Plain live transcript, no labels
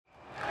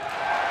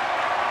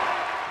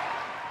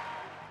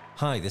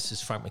Hi, this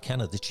is Frank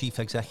McKenna, the Chief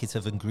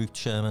Executive and Group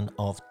Chairman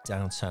of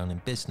Downtown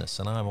in Business,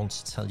 and I want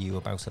to tell you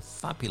about a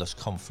fabulous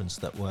conference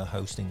that we're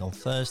hosting on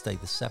Thursday,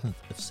 the 7th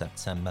of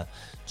September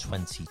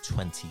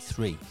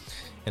 2023.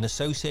 In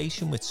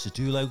association with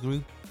Sedulo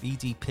Group,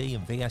 BDP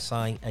and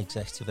VSI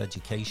Executive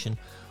Education,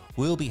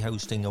 we'll be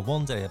hosting a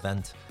one-day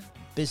event,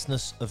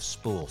 Business of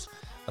Sport,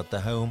 at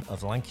the home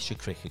of Lancashire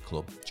Cricket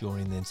Club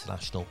during the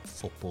international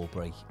football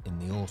break in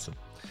the autumn.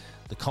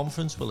 The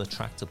conference will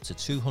attract up to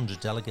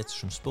 200 delegates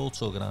from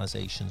sports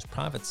organisations,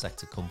 private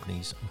sector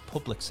companies and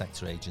public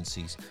sector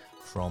agencies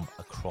from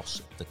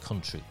across the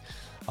country.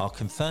 Our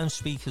confirmed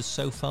speakers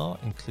so far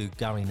include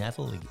Gary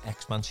Neville, the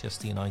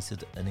ex-Manchester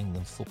United and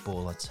England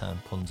footballer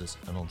turned pundit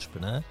and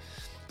entrepreneur,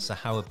 Sir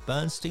Howard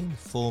Bernstein,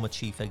 former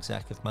Chief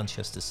Exec of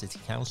Manchester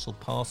City Council,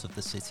 part of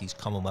the city's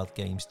Commonwealth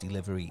Games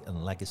delivery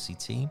and legacy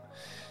team,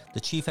 the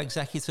Chief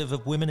Executive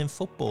of Women in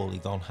Football,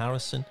 Yvonne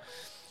Harrison,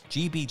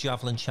 GB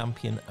Javelin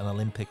champion and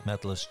Olympic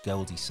medalist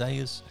Goldie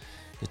Sayers,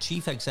 the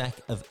Chief Exec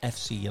of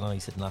FC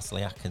United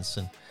Natalie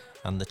Atkinson,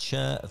 and the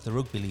Chair of the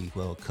Rugby League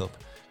World Cup,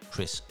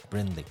 Chris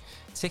Brindley.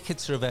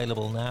 Tickets are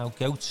available now.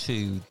 Go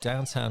to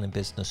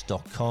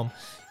downtowninbusiness.com.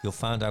 You'll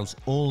find out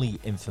all the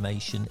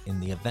information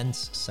in the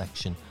events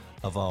section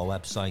of our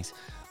website.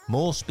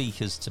 More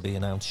speakers to be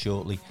announced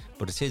shortly,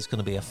 but it is going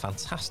to be a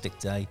fantastic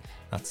day.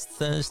 That's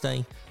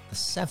Thursday, the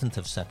 7th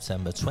of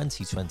September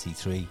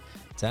 2023,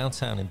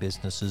 Downtown in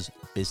Business's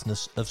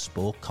Business of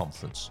Sport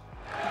Conference.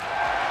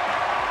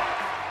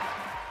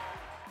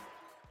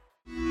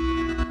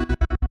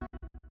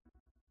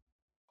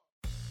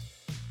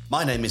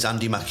 My name is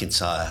Andy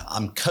McIntyre.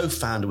 I'm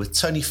co-founder with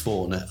Tony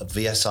Faulkner of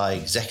VSI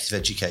Executive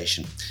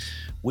Education.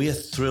 We are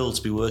thrilled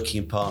to be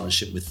working in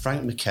partnership with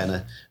Frank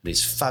McKenna and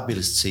his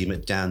fabulous team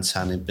at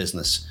Downtown in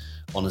Business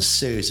on a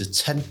series of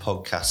 10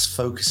 podcasts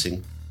focusing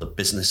on the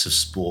business of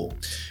sport.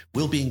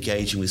 We'll be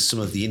engaging with some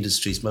of the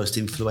industry's most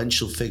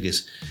influential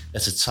figures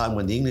at a time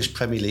when the English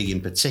Premier League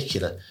in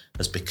particular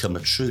has become a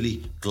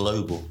truly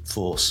global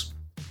force.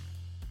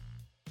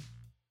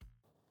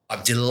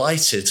 I'm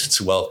delighted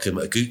to welcome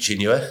Oguchi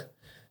Onyewu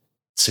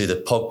to the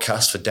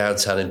podcast for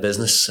Downtown in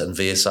Business and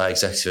VSI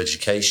Executive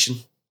Education.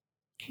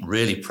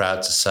 Really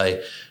proud to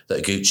say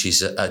that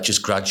Oguchi's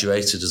just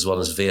graduated as one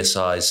of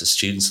VSI's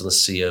students and the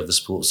CEO of the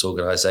sports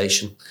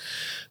organisation.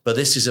 But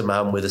this is a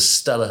man with a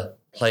stellar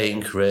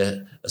playing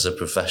career as a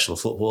professional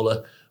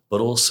footballer, but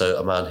also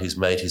a man who's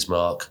made his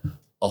mark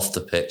off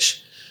the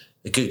pitch.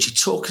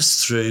 Oguchi, talk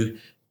us through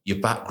your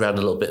background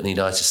a little bit in the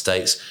United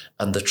States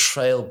and the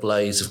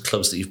trailblaze of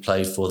clubs that you've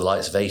played for, the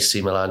likes of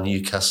AC Milan,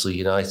 Newcastle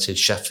United,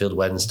 Sheffield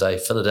Wednesday,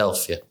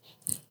 Philadelphia.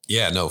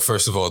 Yeah, no,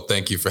 first of all,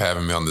 thank you for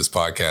having me on this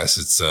podcast.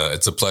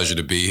 It's a pleasure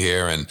to be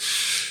here, and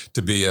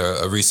to be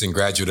a recent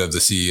graduate of the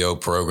CEO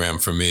program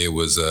for me, it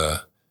was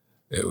a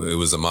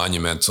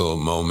monumental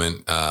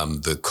moment.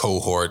 The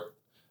cohort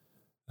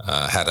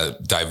had a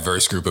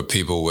diverse group of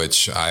people,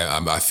 which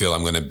I feel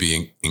I'm going to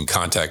be in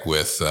contact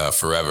with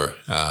forever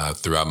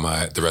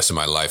throughout the rest of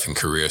my life and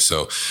career.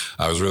 So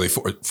I was really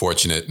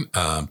fortunate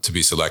to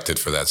be selected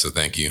for that. So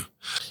thank you.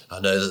 I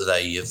know that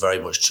they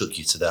very much took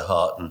you to their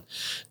heart, and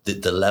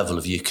the level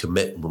of your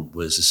commitment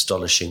was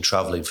astonishing.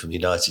 Travelling from the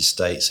United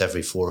States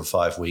every 4 or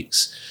 5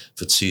 weeks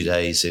for 2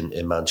 days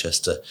in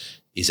Manchester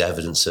is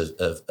evidence of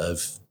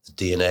the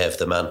DNA of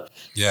the man.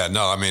 Yeah,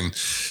 no, I mean,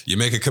 you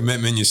make a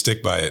commitment, you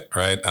stick by it,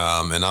 right?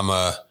 And I'm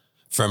a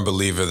firm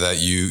believer that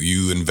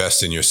you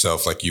invest in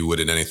yourself like you would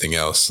in anything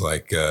else.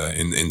 Like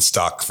in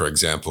stock, for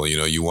example,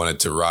 you want it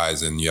to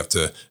rise, and you have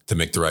to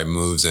make the right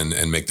moves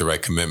and make the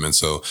right commitment.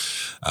 So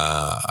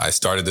I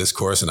started this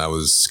course, and I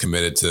was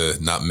committed to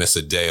not miss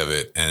a day of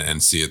it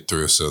and see it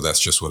through. So that's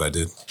just what I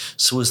did.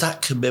 So was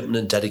that commitment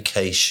and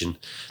dedication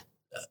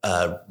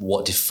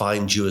what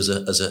defined you as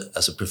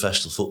a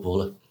professional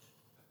footballer?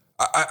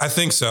 I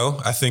think so.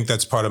 I think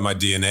that's part of my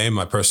DNA,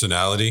 my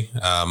personality.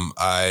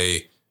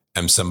 I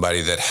am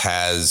somebody that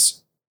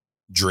has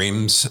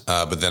dreams,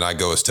 but then I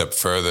go a step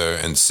further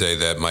and say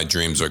that my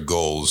dreams are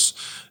goals.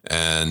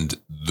 And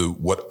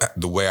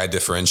the way I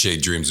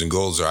differentiate dreams and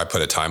goals are I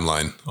put a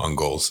timeline on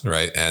goals,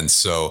 right? And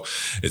so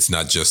it's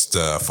not just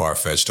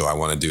far-fetched, I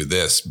want to do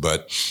this,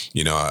 but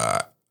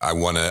I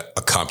want to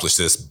accomplish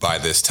this by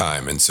this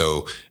time. And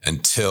so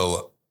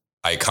until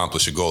I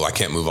accomplish a goal, I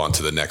can't move on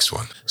to the next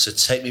one. So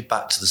take me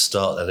back to the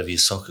start then of your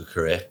soccer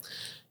career.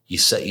 You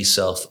set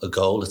yourself a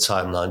goal, a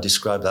timeline.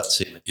 Describe that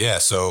to me. Yeah,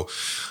 so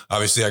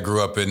obviously I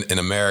grew up in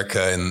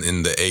America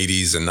in the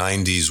 80s and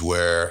 90s,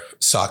 where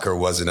soccer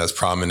wasn't as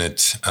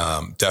prominent,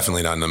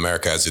 definitely not in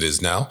America as it is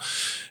now.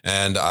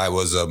 And I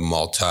was a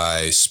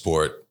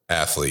multi-sport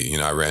athlete.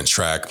 I ran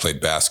track,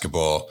 played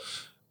basketball,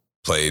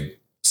 played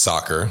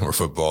soccer or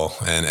football.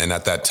 And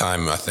at that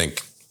time, I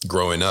think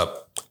growing up,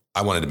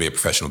 I wanted to be a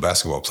professional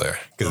basketball player,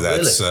 because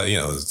that's, really?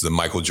 The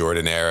Michael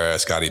Jordan era,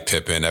 Scottie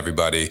Pippen,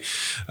 everybody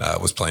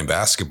was playing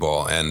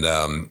basketball. And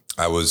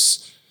I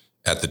was,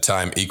 at the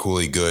time,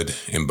 equally good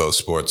in both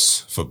sports,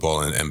 football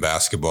and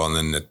basketball.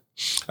 And then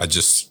I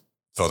just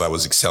felt I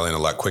was excelling a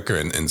lot quicker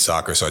in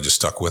soccer, so I just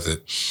stuck with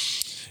it.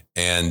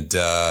 And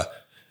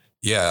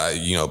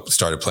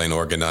started playing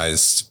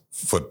organized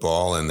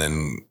football and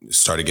then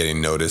started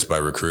getting noticed by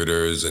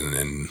recruiters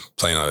and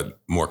playing on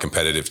more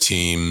competitive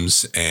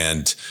teams.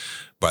 And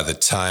by the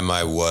time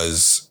I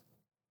was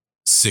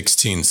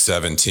 16,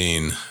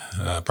 17,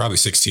 probably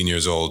 16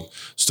 years old,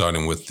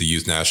 starting with the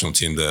youth national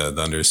team, the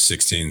under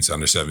 16s,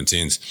 under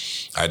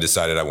 17s, I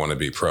decided I want to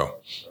be pro.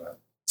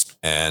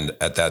 And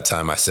at that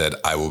time I said,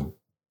 I will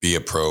be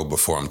a pro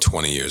before I'm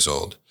 20 years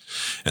old.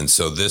 And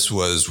so this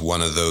was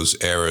one of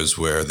those eras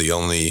where the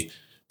only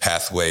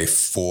pathway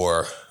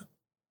for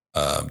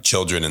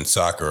children in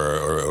soccer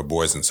or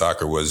boys in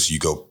soccer was you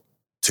go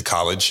to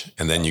college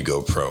and then you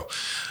go pro.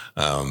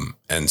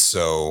 And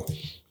so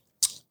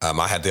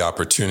I had the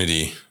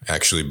opportunity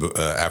actually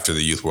after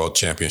the Youth World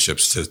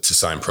Championships to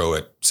sign pro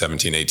at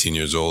 17, 18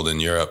 years old in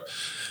Europe.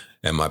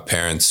 And my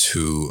parents,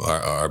 who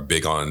are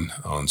big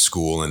on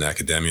school and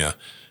academia,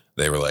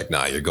 they were like,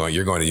 "Nah, you're going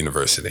to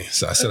university."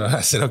 So I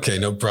said, "Okay,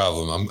 no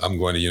problem. I'm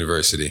going to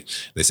university."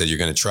 They said, "You're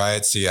going to try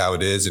it, see how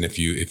it is, and if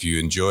you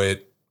enjoy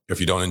it, if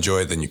you don't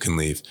enjoy it, then you can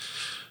leave."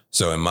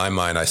 So in my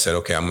mind, I said,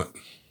 "Okay,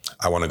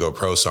 I want to go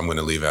pro, so I'm going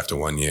to leave after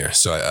 1 year."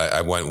 So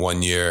I went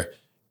 1 year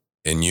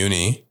in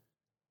uni,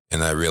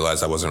 and I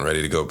realized I wasn't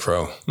ready to go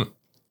pro,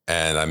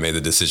 and I made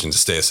the decision to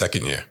stay a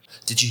second year.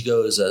 Did you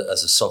go as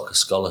a soccer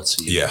scholar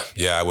to you?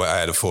 Yeah. I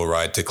had a full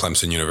ride to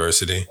Clemson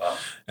University. Wow.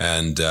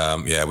 And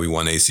we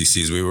won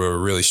ACCs. We were a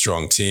really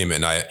strong team.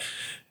 And I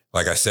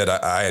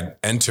had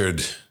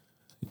entered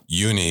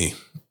uni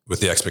with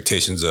the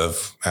expectations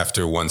of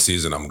after one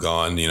season, I'm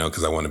gone,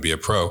 because I want to be a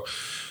pro.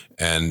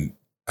 And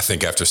I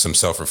think after some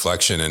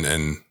self-reflection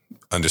and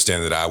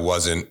understanding that I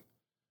wasn't,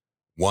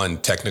 one,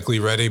 technically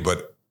ready,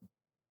 but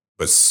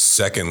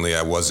secondly,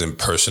 I wasn't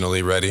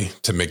personally ready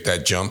to make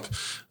that jump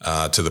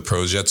to the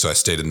pros yet. So I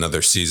stayed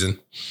another season.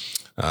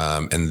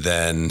 And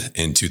then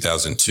in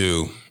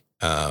 2002,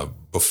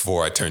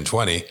 before I turned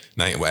 20,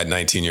 at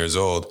 19 years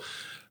old,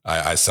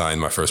 I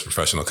signed my first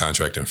professional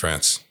contract in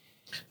France.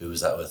 Who was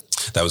that with?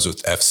 That was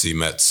with FC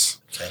Metz.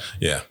 Okay.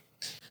 Yeah.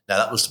 Now,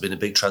 that must have been a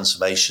big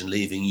transformation,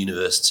 leaving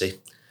university,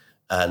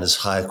 and as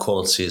high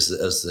quality as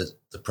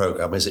the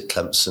program is at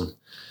Clemson,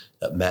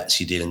 at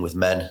Metz, you're dealing with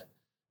men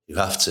who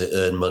have to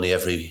earn money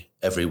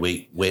every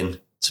week, win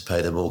to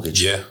pay their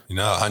mortgage. Yeah,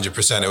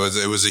 100%.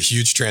 It was a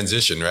huge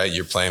transition, right?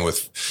 You're playing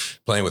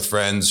with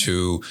friends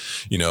who,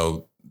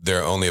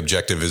 their only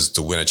objective is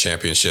to win a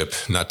championship,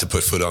 not to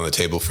put food on the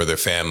table for their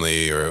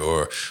family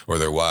or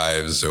their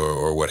wives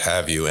or what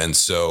have you. And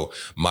so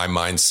my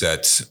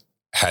mindset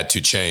had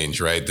to change,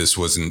 right? This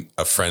wasn't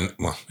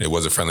it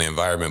was a friendly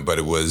environment, but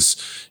it was,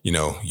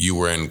 you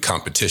were in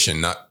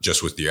competition, not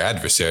just with your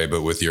adversary,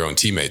 but with your own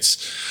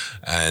teammates.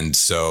 And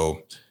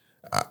so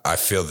I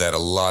feel that a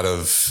lot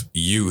of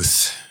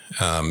youth,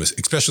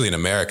 especially in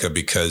America,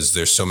 because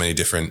there's so many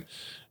different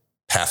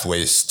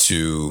pathways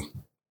to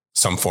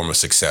some form of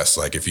success.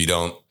 Like if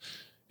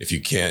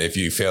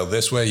you fail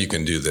this way, you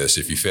can do this.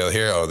 If you fail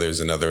here,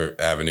 there's another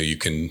avenue you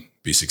can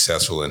be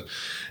successful in.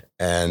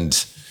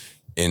 And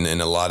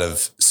in a lot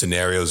of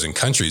scenarios and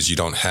countries, you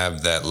don't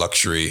have that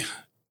luxury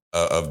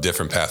of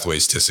different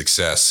pathways to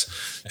success.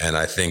 And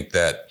I think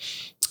that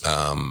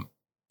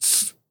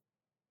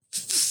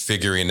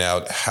figuring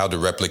out how to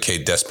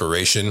replicate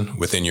desperation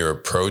within your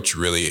approach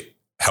really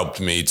helped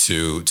me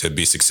to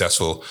be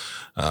successful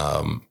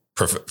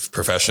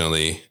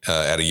professionally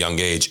at a young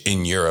age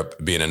in Europe,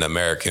 being an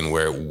American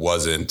where it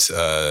wasn't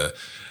a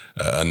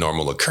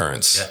normal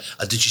occurrence.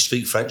 Yeah. Did you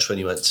speak French when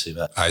you went to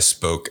that? I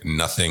spoke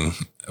nothing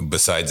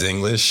besides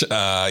English.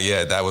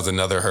 That was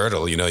another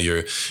hurdle.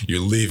 You're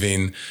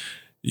leaving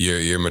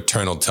your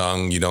maternal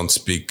tongue. You don't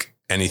speak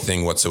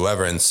anything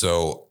whatsoever. And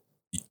so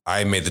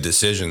I made the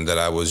decision that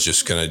I was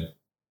just going to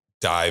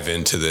dive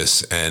into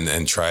this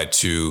and try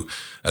to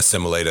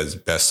assimilate as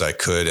best I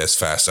could, as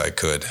fast as I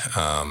could.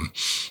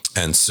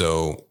 And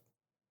so,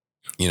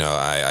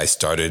 I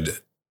started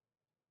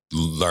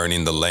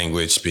learning the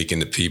language, speaking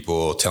to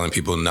people, telling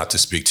people not to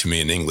speak to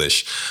me in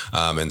English.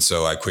 And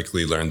so I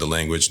quickly learned the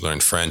language,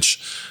 learned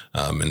French.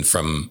 And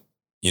from,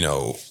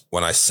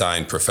 when I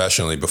signed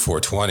professionally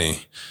before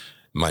 20,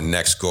 my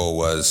next goal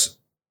was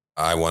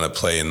I want to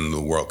play in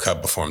the World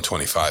Cup before I'm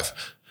 25.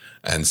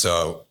 And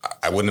so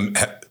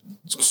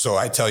so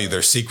I tell you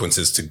there's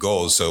sequences to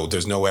goals. So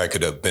there's no way I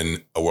could have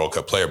been a World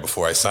Cup player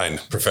before I signed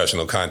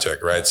professional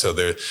contract, right? So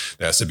there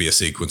has to be a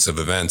sequence of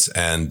events.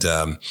 And,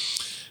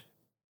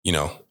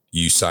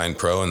 you sign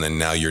pro and then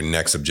now your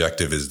next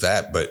objective is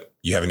that, but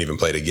you haven't even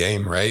played a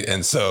game, right?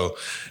 And so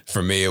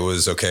for me, it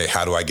was, okay,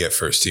 how do I get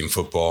first team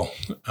football?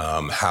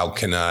 How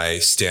can I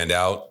stand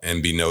out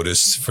and be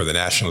noticed for the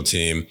national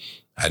team?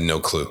 I had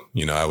no clue.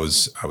 I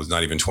was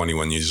not even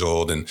 21 years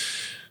old, and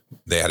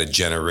they had a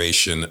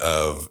generation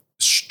of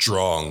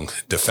strong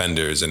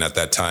defenders. And at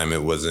that time,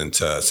 it wasn't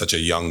such a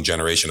young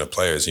generation of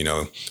players.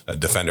 A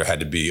defender had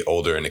to be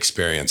older and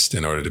experienced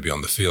in order to be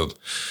on the field.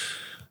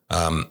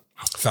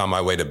 Found my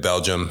way to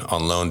Belgium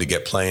on loan to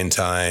get playing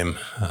time.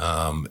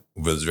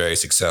 Was very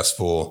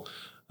successful.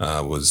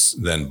 Was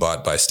then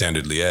bought by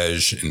Standard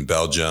Liège in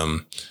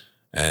Belgium.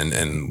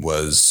 and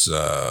was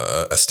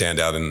a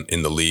standout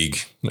in the league.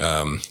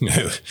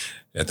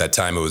 At that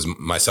time, it was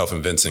myself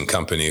and Vincent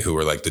Kompany who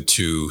were like the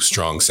two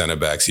strong center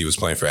backs. He was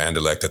playing for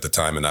Anderlecht at the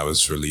time, and I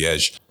was for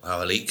Liège.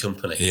 Our elite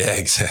company. Yeah,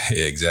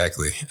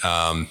 exactly.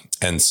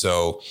 And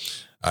so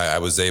I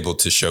was able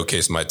to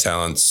showcase my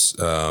talents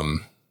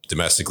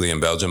domestically in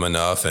Belgium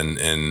enough,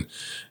 and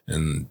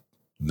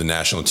the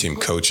national team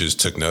coaches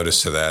took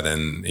notice to that,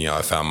 and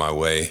I found my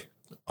way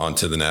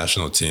onto the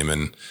national team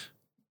and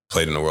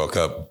played in the World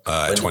Cup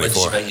at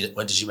 24.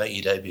 When did you make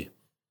your debut?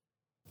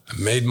 I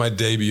made my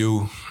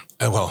debut.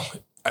 Well,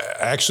 I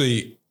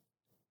actually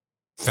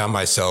found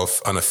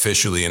myself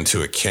unofficially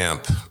into a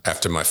camp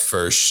after my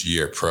first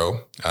year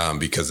pro,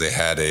 because they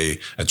had a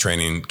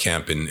training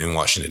camp in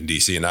Washington,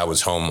 D.C., and I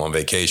was home on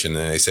vacation,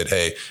 and they said,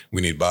 hey,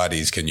 we need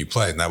bodies. Can you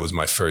play? And that was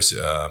my first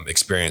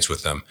experience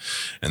with them.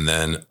 And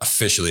then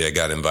officially I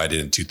got invited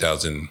in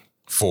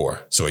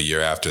 2004, so a year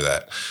after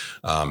that.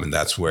 And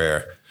that's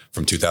where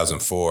from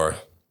 2004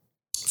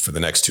 for the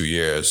next 2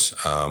 years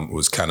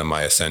was kind of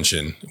my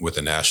ascension with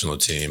the national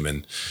team,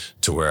 and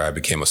to where I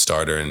became a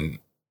starter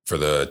for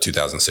the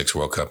 2006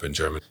 World Cup in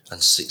Germany.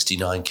 And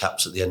 69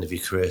 caps at the end of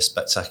your career,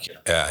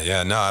 spectacular.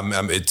 Yeah. No,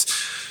 it's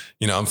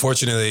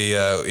unfortunately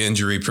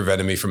injury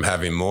prevented me from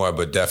having more,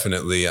 but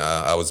definitely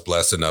I was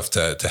blessed enough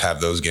to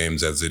have those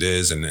games as it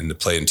is, and to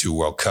play in 2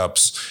 World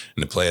Cups,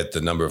 and to play at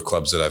the number of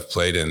clubs that I've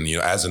played in.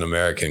 As an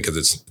American, because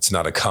it's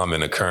not a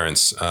common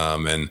occurrence,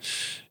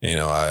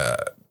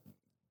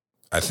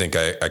 I think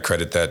I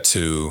credit that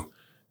to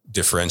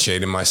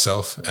differentiating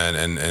myself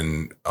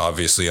and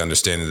obviously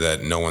understanding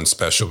that no one's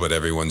special, but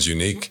everyone's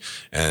unique,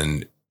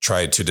 and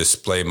try to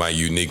display my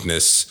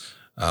uniqueness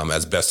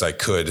as best I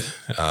could,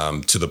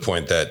 to the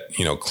point that,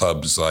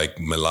 clubs like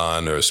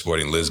Milan or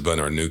Sporting Lisbon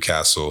or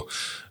Newcastle,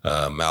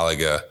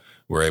 Malaga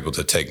were able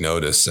to take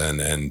notice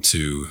and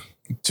to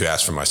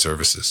ask for my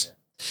services.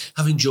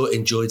 I've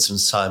enjoyed some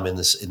time in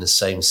the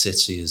same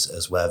city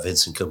as where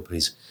Vincent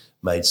Kompany's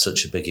made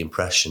such a big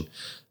impression.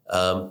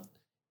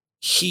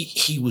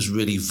 He was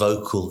really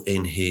vocal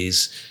in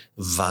his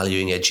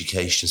valuing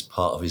education as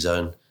part of his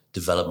own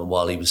development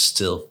while he was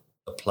still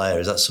a player.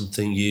 Is that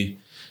something you?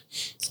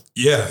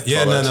 Yeah.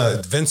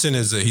 No. Vincent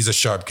he's a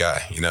sharp guy.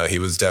 He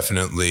was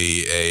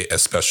definitely a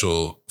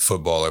special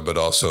footballer, but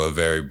also a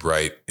very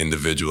bright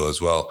individual as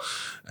well.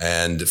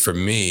 And for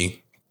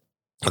me,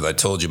 as I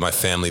told you, my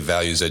family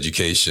values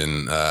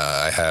education.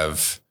 I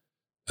have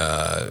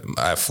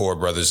 4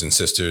 brothers and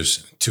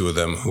sisters, 2 of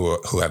them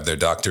who have their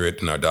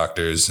doctorate and are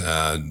doctors.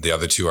 The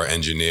other 2 are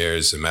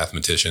engineers and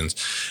mathematicians.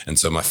 And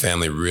so my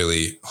family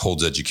really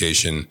holds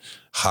education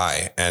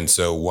high. And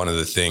so one of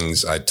the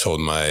things I told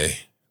my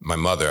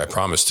mother, I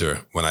promised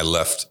her when I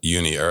left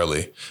uni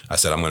early, I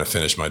said, I'm going to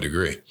finish my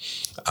degree.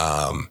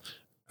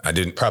 I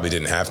probably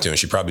didn't have to, and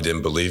she probably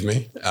didn't believe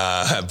me.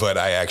 But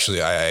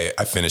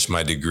I finished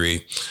my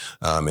degree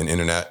in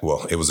internet.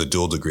 Well, it was a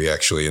dual degree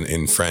actually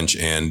in French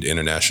and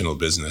international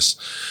business.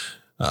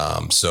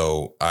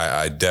 So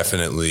I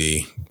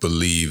definitely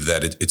believe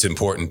that it's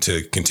important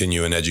to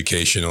continue an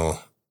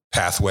educational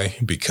pathway,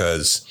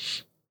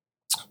 because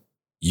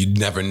you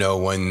never know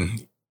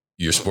when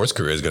your sports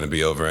career is going to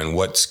be over, and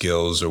what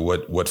skills or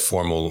what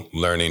formal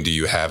learning do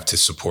you have to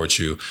support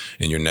you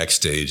in your next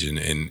stage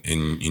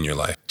in your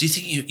life. Do you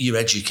think your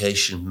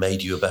education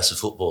made you a better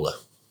footballer?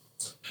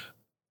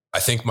 I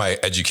think my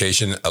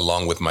education,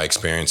 along with my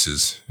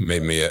experiences,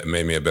 made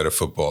me a better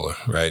footballer.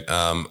 Right.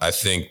 I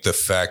think the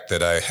fact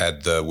that I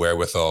had the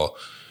wherewithal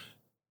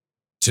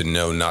to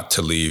know not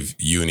to leave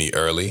uni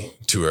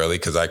too early,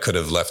 because I could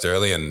have left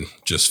early and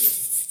just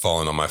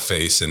fallen on my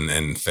face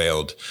and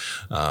failed.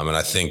 And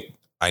I think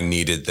I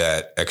needed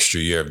that extra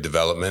year of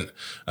development,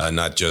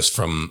 not just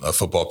from a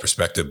football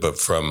perspective, but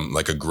from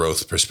like a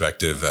growth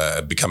perspective,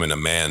 becoming a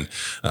man,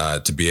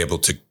 to be able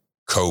to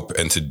cope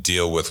and to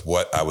deal with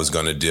what I was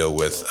going to deal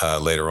with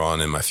later on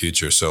in my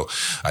future. So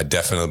I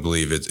definitely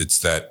believe it's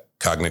that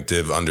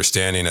cognitive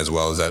understanding as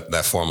well as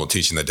that formal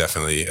teaching that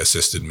definitely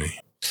assisted me.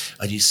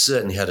 And you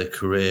certainly had a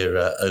career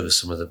over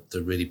some of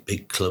the really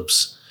big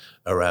clubs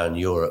around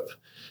Europe.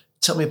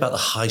 Tell me about the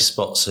high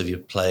spots of your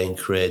playing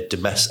career,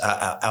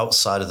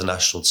 outside of the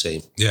national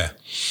team. Yeah.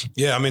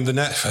 I mean,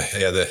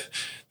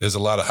 there's a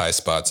lot of high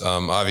spots.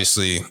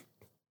 Obviously,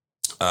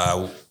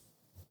 I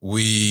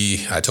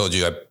told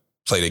you I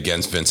played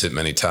against Vincent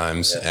many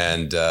times,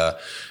 and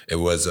it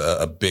was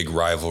a big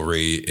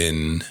rivalry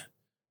in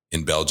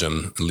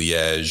Belgium,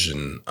 Liège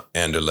and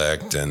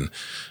Anderlecht. And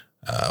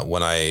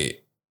when I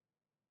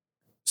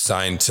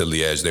signed to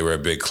Liège, they were a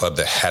big club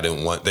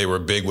that they were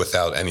big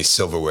without any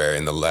silverware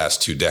in the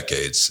last 2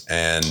 decades.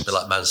 And a bit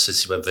like Man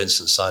City when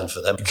Vincent signed for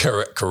them.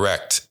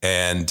 Correct.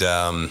 And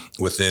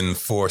within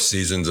 4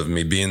 seasons of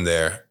me being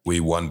there,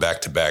 we won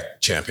back-to-back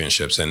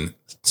championships. And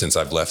since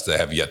I've left, I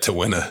have yet to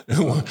win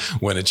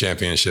a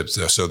championship.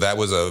 So that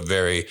was a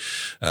very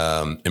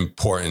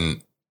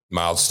important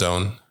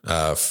milestone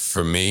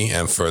for me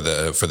and for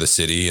the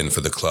city and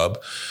for the club.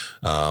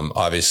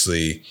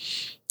 Obviously,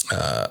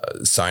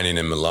 signing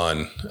in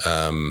Milan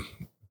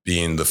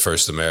being the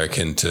first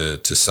American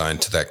to sign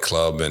to that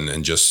club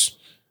and just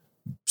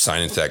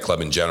signing to that club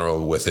in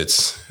general with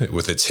its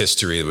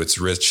history, with its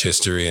rich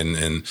history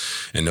and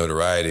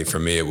notoriety. For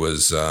me, it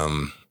was,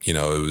 I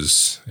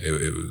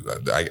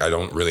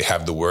don't really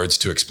have the words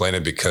to explain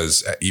it,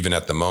 because even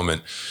at the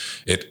moment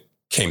it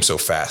came so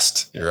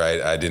fast,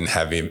 right? I didn't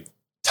have any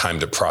time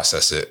to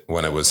process it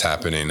when it was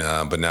happening.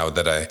 But now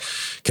that I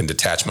can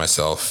detach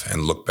myself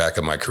and look back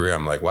at my career,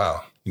 I'm like,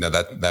 wow,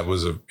 that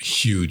was a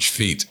huge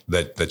feat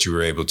that you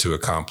were able to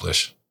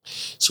accomplish.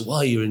 So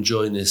while you're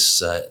enjoying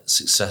this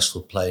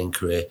successful playing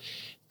career,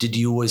 did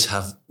you always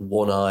have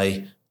one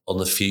eye on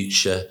the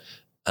future,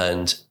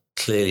 and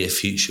clearly a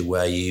future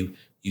where you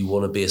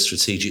want to be a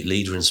strategic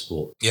leader in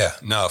sport? Yeah,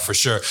 no, for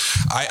sure.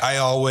 I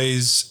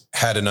always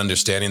had an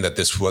understanding that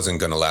this wasn't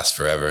going to last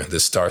forever. The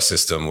star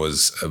system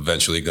was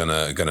eventually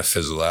gonna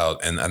fizzle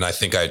out. And I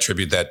think I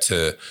attribute that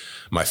to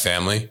my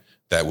family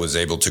that was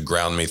able to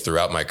ground me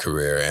throughout my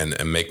career and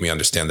make me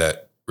understand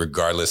that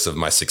regardless of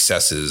my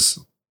successes,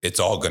 it's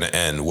all going to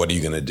end. What are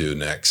you going to do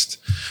next?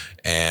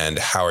 And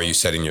how are you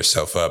setting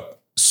yourself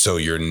up so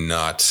you're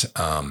not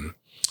in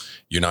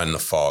the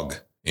fog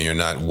and you're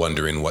not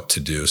wondering what to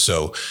do?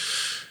 So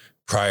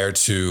prior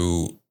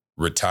to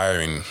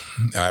retiring,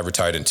 I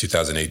retired in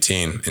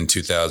 2018. In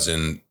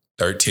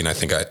 2013, I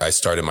think I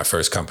started my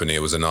first company.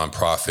 It was a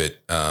nonprofit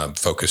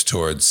focused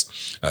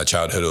towards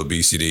childhood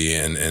obesity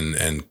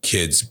and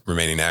kids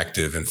remaining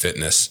active and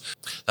fitness.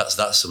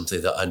 That's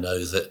something that I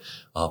know that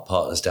our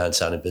partners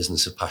downtown in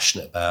business are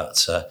passionate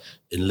about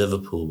in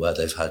Liverpool, where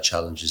they've had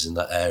challenges in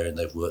that area, and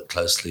they've worked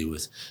closely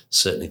with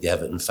certainly the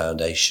Everton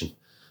Foundation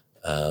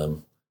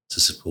to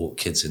support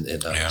kids in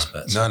that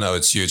respect. No,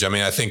 it's huge. I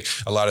mean, I think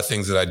a lot of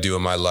things that I do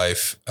in my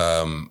life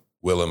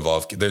will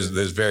involve,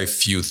 there's very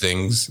few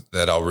things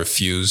that I'll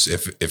refuse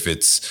if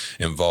it's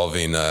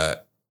involving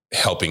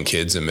helping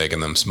kids and making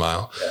them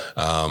smile.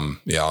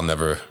 I'll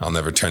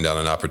never turn down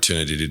an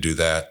opportunity to do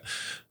that.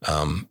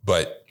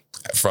 But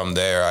from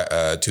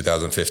there,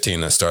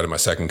 2015, I started my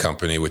second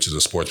company, which is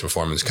a sports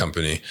performance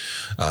company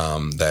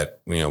that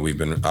we've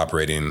been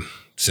operating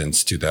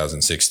since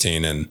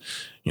 2016 and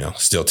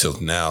still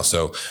till now.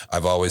 So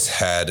I've always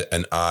had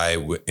an eye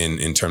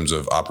in terms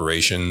of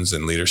operations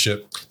and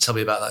leadership. Tell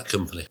me about that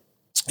company.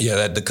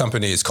 Yeah, the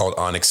company is called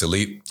Onyx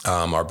Elite.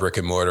 Our brick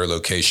and mortar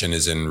location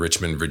is in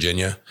Richmond,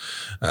 Virginia.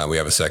 We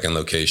have a second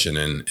location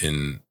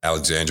in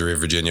Alexandria,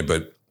 Virginia,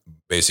 but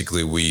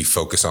basically, we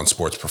focus on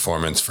sports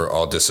performance for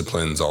all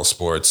disciplines, all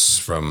sports,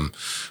 from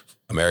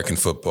American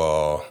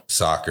football,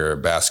 soccer,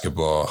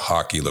 basketball,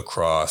 hockey,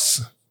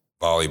 lacrosse,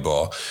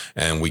 volleyball,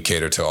 and we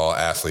cater to all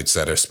athletes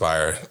that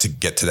aspire to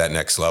get to that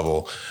next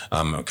level.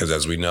 Because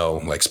as we know,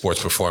 like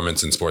sports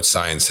performance and sports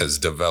science has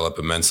developed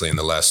immensely in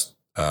the last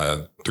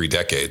 3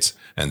 decades.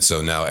 And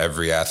so now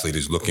every athlete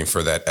is looking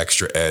for that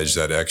extra edge,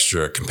 that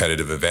extra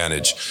competitive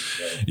advantage.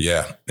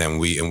 Yeah. And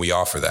we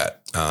offer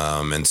that.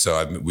 And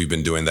so we've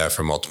been doing that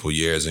for multiple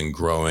years and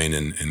growing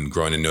and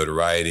growing in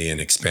notoriety and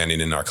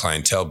expanding in our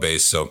clientele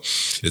base. So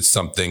it's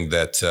something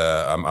that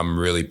I'm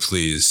really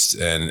pleased.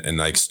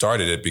 And I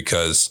started it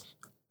because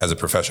as a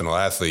professional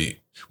athlete,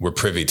 we're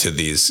privy to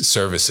these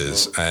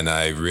services. And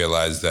I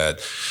realized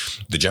that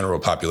the general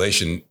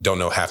population don't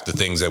know half the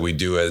things that we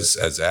do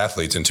as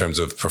athletes in terms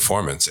of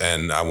performance.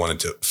 And I wanted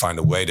to find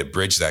a way to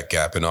bridge that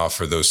gap and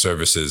offer those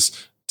services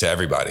to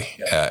everybody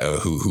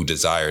who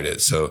desired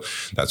it. So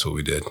that's what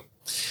we did.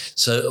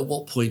 So at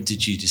what point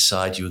did you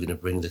decide you were going to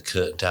bring the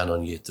curtain down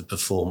on the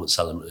performance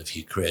element of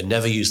your career?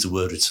 Never use the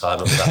word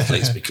retirement with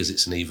athletes because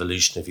it's an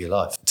evolution of your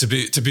life. To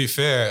be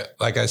fair,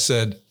 like I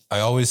said, I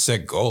always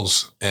set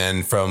goals.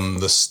 And from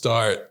the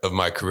start of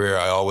my career,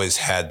 I always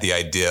had the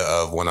idea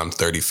of when I'm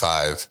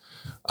 35,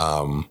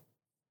 it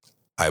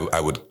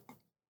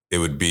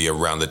would be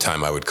around the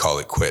time I would call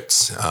it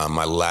quits.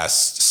 My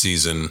last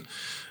season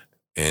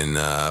in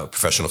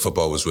professional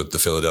football was with the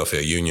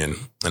Philadelphia Union,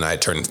 and I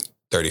turned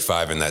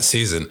 35 in that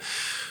season.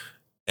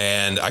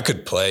 And I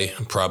could play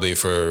probably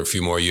for a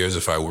few more years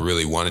if I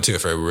really wanted to,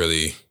 if I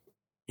really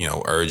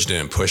urged it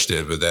and pushed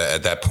it. But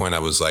at that point, I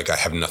was like, I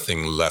have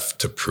nothing left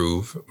to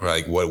prove.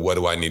 Like, what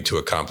do I need to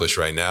accomplish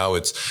right now?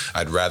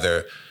 I'd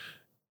rather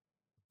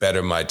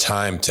better my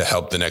time to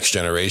help the next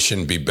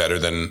generation be better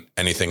than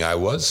anything I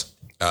was.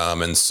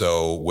 And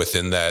so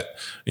within that,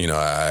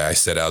 I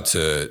set out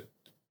to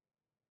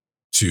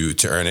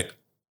earn it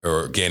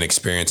or gain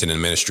experience in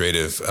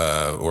administrative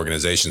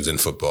organizations in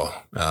football.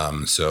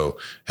 So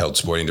held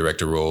sporting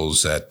director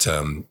roles at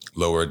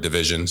lower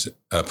divisions,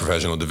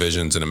 professional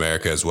divisions in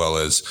America, as well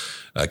as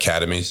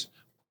academies.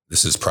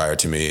 This is prior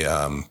to me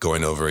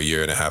going over a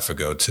year and a half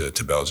ago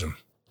to Belgium.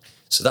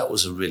 So that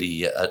was a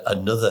really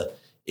another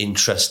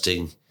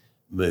interesting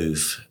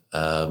move.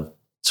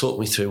 Talk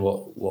me through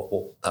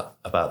what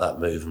about that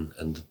move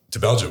and to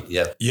Belgium.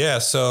 Yeah.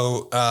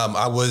 So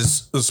I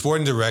was the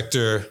sporting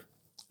director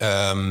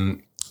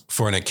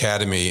for an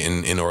academy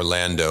in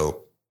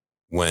Orlando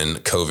when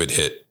COVID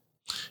hit.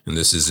 And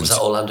this is... Was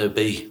that Orlando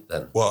B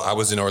then? Well, I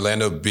was in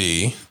Orlando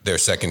B, their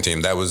second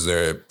team. That was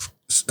their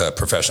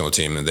professional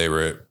team, and they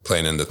were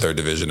playing in the 3rd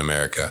Division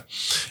America.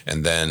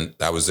 And then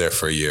I was there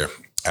for a year.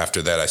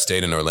 After that, I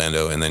stayed in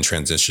Orlando and then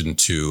transitioned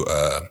to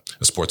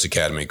a sports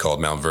academy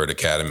called Mount Verde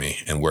Academy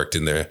and worked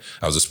in there.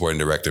 I was a sporting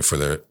director for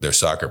their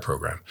soccer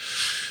program.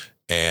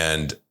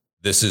 And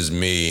this is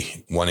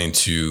me wanting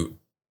to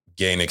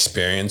gain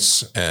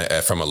experience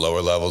from a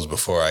lower levels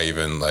before I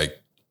even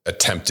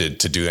attempted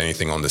to do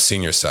anything on the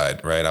senior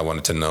side, right? I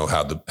wanted to know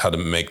how to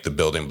make the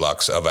building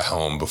blocks of a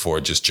home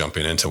before just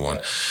jumping into one.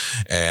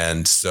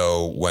 And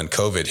so when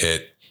COVID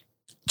hit,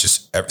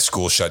 just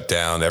school shut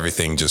down,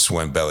 everything just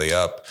went belly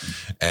up.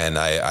 And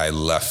I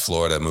left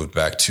Florida, moved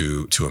back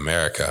to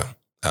America.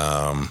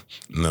 And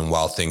then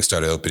while things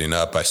started opening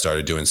up, I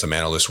started doing some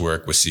analyst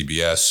work with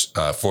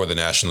CBS for the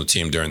national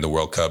team during the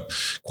World Cup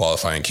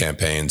qualifying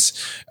campaigns.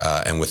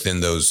 And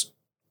within those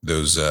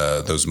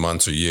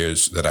months or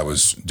years that I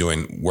was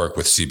doing work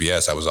with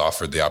CBS, I was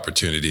offered the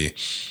opportunity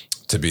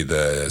to be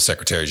the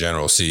Secretary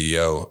General,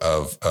 CEO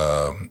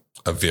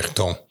of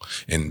Virton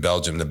in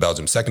Belgium, the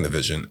Belgium 2nd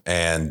Division.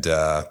 And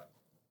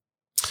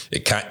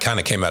it kind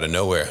of came out of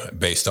nowhere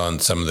based on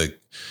some of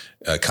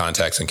the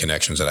contacts and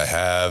connections that I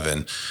have.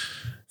 And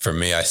for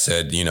me, I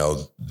said,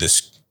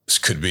 this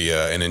could be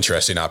an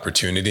interesting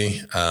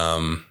opportunity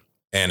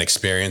and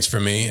experience for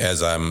me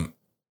as I'm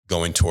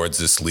going towards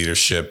this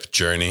leadership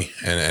journey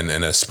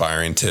and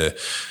aspiring to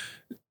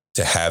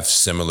have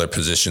similar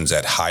positions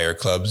at higher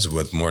clubs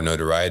with more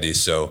notoriety.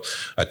 So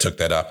I took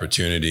that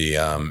opportunity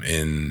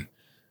in,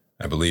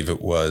 I believe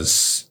it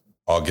was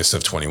August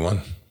of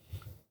 21.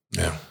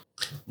 Yeah.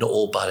 Not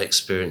all bad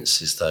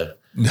experiences, though,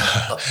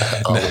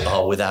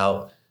 are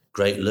without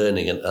great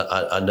learning. And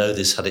I know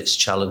this had its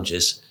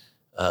challenges.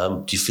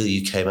 Do you feel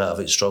you came out of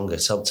it stronger?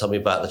 Tell me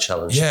about the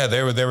challenge. Yeah,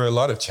 there were a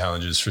lot of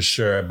challenges for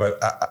sure. But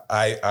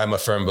I'm a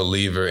firm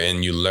believer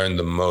in you learn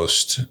the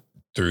most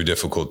through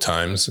difficult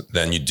times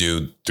than you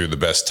do through the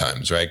best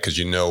times, right? Because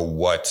you know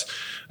what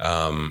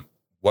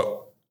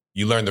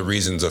you learn the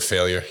reasons of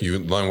failure. You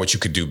learn what you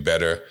could do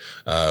better,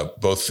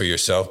 both for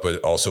yourself, but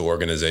also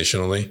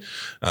organizationally.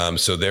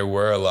 So there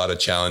were a lot of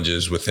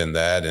challenges within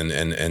that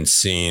and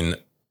seeing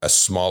a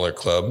smaller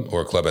club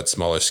or a club at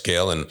smaller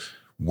scale and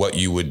what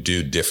you would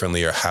do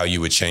differently or how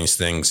you would change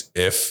things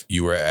if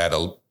you were at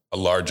a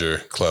larger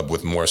club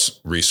with more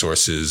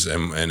resources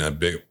and a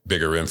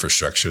bigger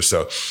infrastructure.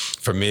 So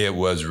for me, it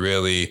was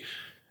really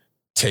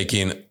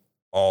taking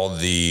all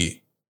the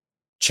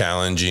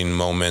challenging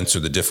moments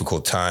or the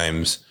difficult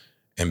times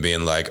and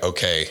being like,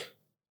 okay,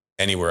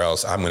 anywhere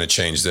else, I'm going to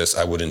change this.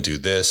 I wouldn't do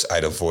this.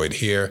 I'd avoid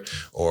here,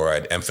 or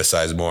I'd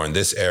emphasize more in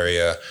this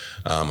area.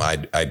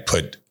 I'd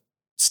put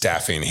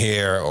staffing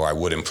here, or I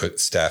wouldn't put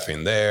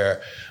staffing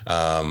there.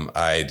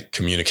 I'd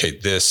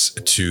communicate this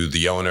to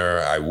the owner.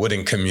 I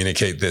wouldn't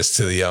communicate this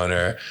to the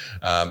owner.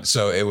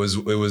 So it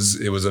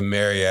was a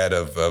myriad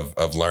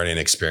of learning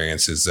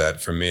experiences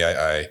that for me,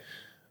 I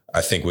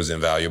think was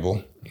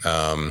invaluable.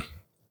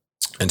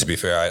 And to be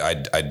fair,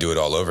 I'd do it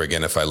all over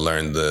again if I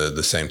learned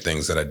the same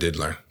things that I did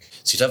learn.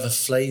 So you'd have a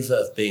flavour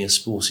of being a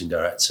sporting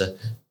director,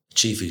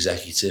 chief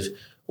executive.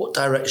 What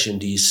direction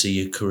do you see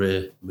your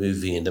career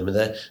moving in? I mean,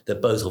 they're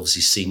both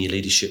obviously senior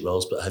leadership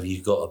roles, but have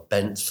you got a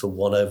bent for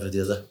one over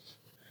the other?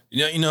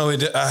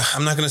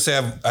 I'm not going to say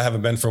I have a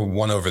bent for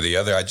one over the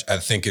other. I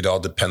think it all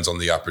depends on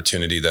the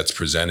opportunity that's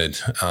presented.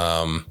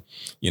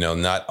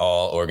 Not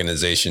all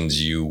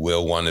organizations you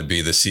will want to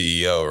be the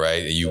CEO,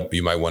 right?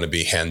 You might want to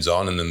be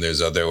hands-on, and then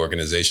there's other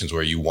organizations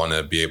where you want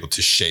to be able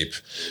to shape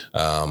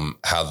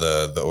how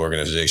the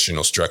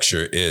organizational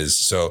structure is.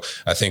 So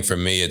I think for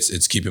me,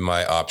 it's keeping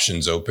my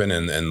options open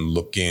and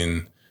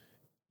looking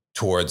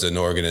towards an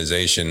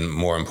organization,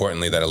 more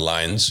importantly, that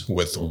aligns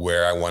with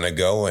where I want to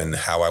go and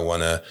how I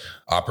want to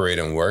operate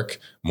and work,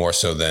 more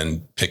so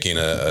than picking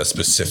a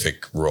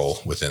specific role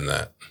within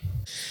that.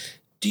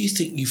 Do you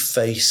think you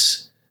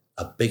face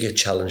a bigger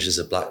challenge as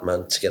a black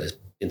man to get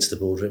into the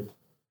boardroom?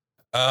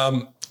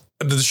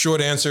 The short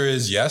answer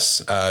is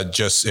yes.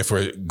 Just if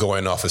we're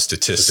going off of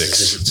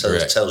statistics.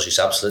 It tells you it's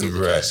absolutely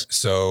the case.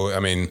 So, I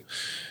mean,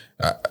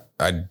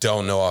 I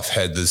don't know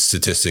offhand the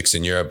statistics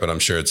in Europe, but I'm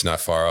sure it's not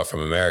far off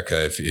from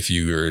America. If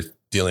you were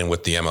dealing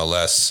with the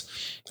MLS,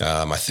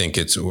 I think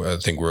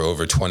we're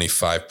over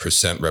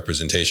 25%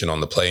 representation on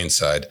the playing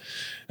side,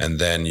 and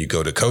then you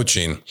go to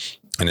coaching,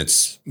 and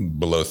it's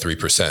below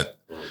 3%.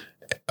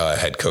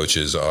 Head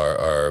coaches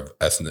are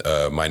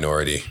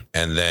minority,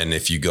 and then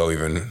if you go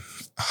even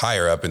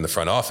higher up in the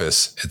front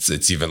office,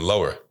 it's even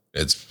lower.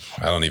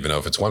 I don't even know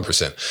if it's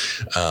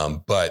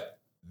 1%, but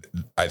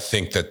I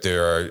think that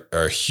there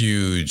are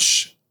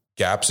huge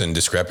gaps and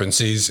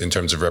discrepancies in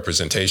terms of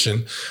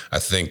representation. I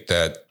think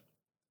that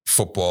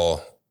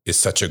football is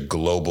such a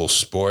global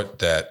sport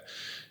that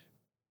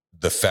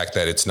the fact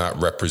that it's not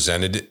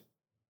represented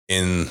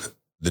in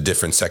the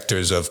different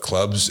sectors of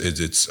clubs,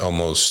 it's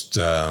almost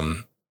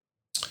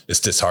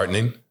it's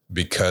disheartening,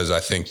 because I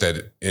think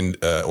that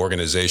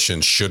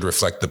organizations should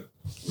reflect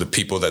the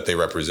people that they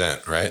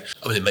represent, right?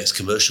 I mean, it makes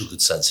commercial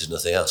good sense if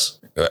nothing else.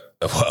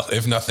 Well,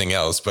 if nothing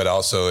else, but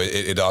also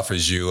it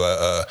offers you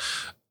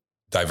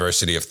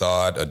diversity of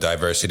thought, a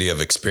diversity of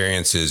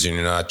experiences, and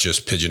you're not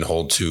just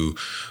pigeonholed to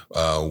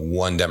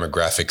one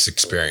demographic's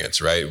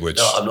experience, right? Which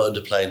no, I'm not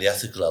underplaying the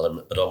ethical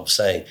element, but I'm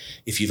saying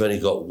if you've only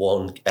got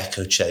one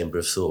echo chamber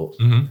of thought,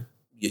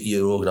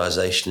 your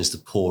organization is the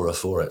poorer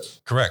for it.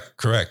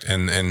 Correct.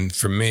 And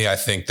for me, I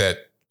think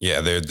that,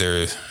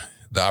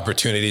 the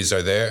opportunities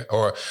are there,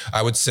 or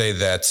I would say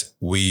that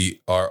we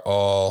are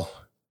all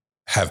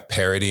have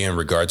parity in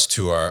regards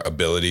to our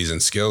abilities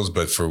and skills,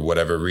 but for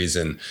whatever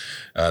reason,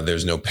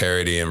 there's no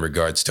parity in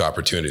regards to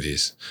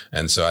opportunities.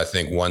 And so I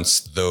think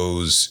once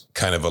those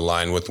kind of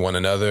align with one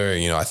another,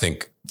 I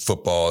think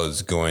football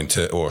is going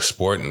to, or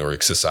sport or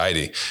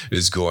society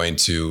is going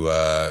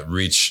to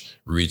reach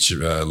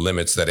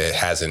limits that it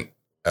hasn't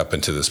up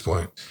until this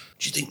point.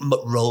 Do you think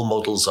role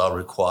models are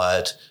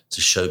required to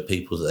show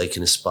people that they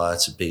can aspire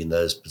to be in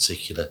those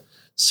particular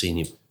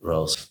senior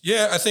roles?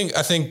 Yeah, I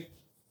think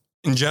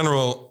in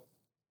general,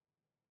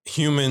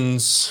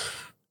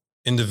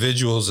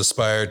 individuals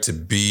aspire to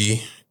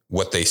be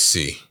what they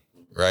see,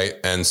 right?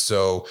 And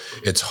so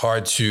it's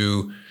hard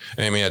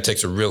it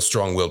takes a real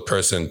strong-willed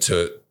person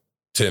to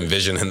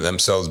envision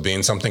themselves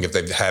being something if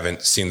they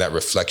haven't seen that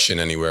reflection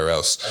anywhere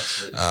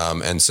else.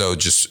 And so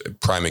just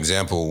prime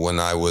example, when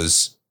I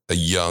was a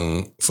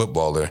young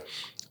footballer,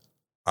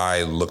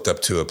 I looked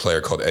up to a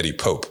player called Eddie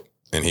Pope,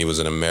 and he was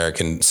an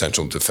American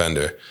central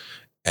defender.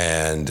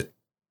 And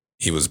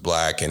he was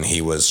black, and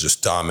he was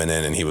just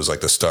dominant, and he was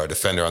like the star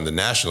defender on the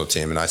national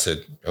team. And I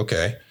said,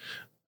 okay,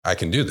 I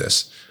can do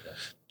this.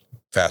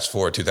 Fast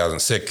forward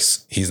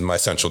 2006, he's my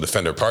central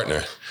defender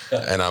partner.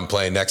 And I'm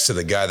playing next to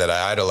the guy that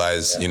I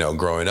idolized,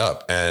 growing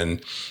up.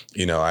 And,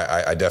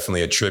 I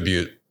definitely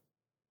attribute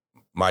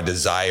my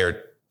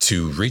desire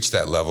to reach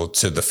that level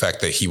to the fact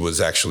that he was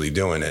actually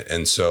doing it.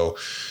 And so,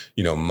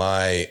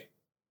 my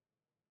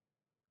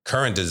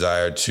current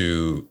desire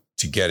to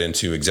get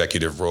into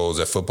executive roles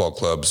at football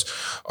clubs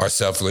are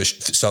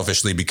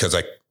selfishly because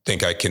I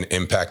think I can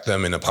impact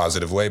them in a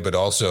positive way, but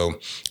also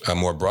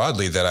more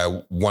broadly that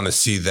I want to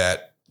see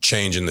that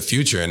change in the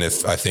future. And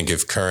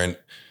if current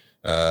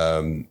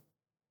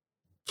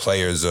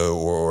players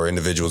or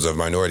individuals of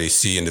minority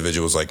see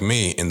individuals like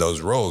me in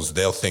those roles,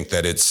 they'll think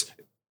that it's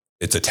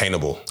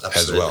attainable.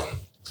 Absolutely. As well.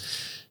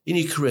 In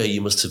your career,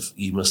 you must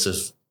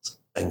have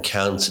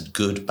encountered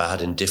good,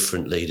 bad, and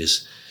different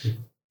leaders.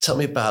 Tell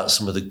me about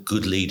some of the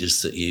good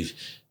leaders that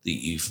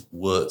you've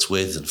worked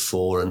with and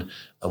for, and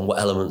what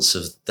elements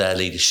of their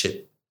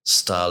leadership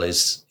style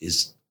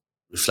is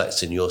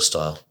reflected in your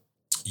style.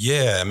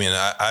 Yeah,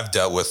 I've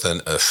dealt with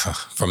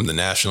from the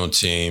national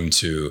team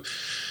to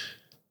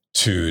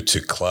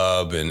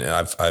club, and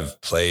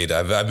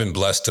I've been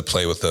blessed to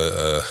play with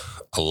a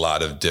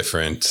lot of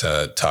different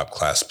top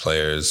class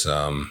players.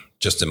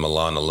 Just in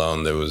Milan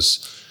alone, there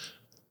was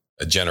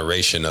a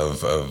generation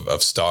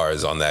of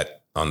stars on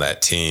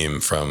that team,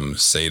 from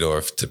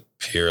Seedorf to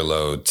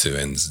Pirlo to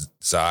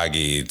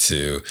Inzaghi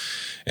to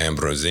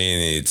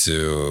Ambrosini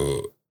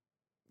to,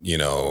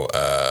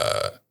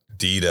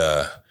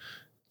 Dida.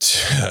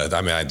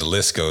 The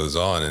list goes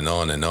on and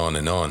on and on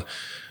and on.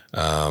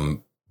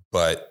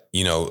 But,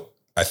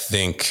 I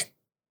think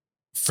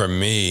for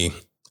me,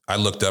 I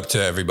looked up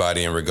to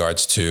everybody in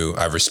regards to,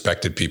 I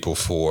respected people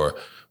for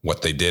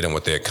what they did and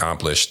what they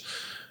accomplished.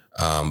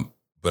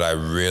 But I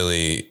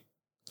really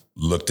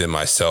looked at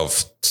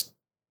myself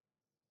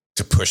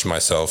to push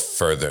myself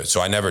further.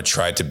 So I never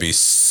tried to be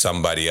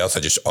somebody else. I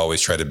just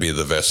always tried to be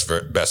the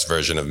best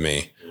version of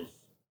me,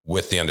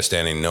 with the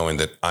understanding, knowing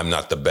that I'm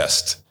not the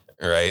best,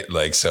 right?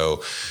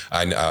 So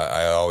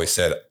I always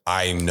said,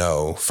 I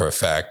know for a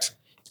fact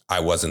I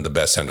wasn't the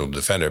best central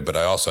defender, but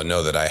I also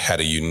know that I had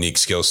a unique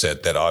skill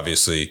set that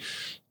obviously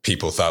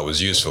people thought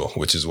was useful,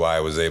 which is why I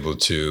was able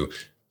to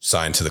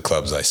sign to the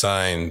clubs I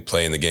signed,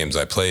 play in the games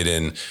I played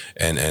in,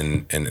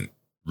 and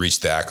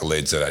reach the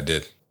accolades that I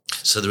did.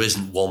 So there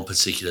isn't one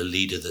particular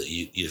leader that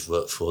you've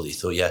worked for that you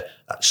thought,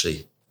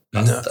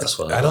 that's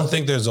what I don't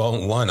think there's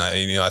only one.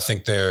 I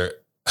think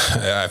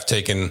I've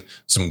taken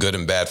some good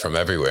and bad from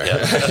everywhere,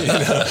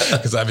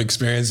 because I've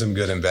experienced some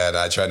good and bad.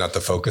 I try not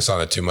to focus on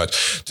it too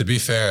much. To be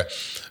fair,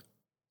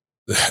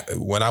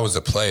 when I was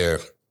a player,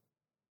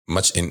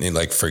 much in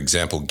like, for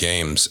example,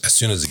 games, as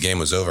soon as the game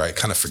was over, I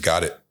kind of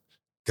forgot it,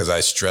 because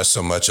I stressed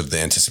so much of the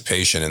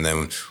anticipation. And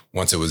then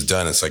once it was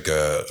done, it's like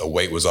a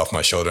weight was off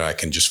my shoulder and I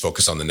can just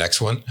focus on the next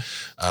one.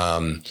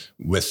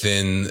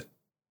 Within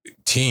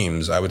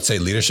teams, I would say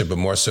leadership, but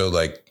more so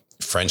like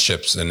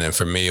friendships. And then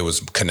for me, it was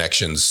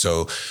connections.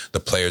 So the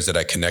players that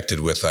I connected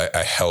with,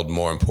 I held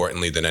more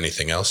importantly than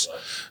anything else.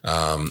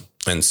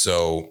 And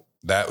so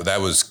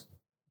that was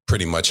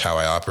pretty much how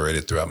I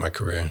operated throughout my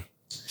career.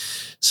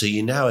 So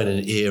you're now in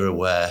an era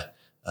where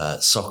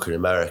soccer in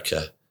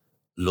America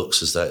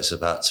looks as though it's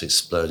about to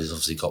explode. It's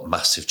obviously got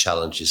massive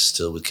challenges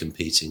still with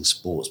competing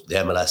sports. But the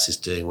MLS is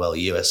doing well.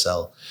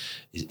 USL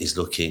is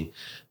looking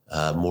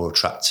more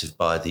attractive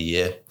by the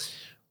year.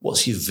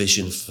 What's your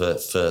vision for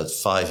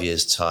 5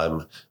 years'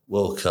 time?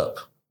 World Cup,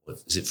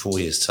 is it 4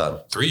 years' time?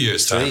 3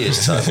 years' time. 3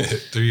 years' time.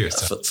 3 years'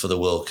 time. For the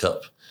World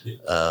Cup.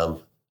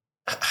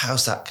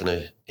 How's that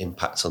going to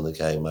impact on the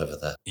game over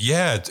there?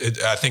 Yeah,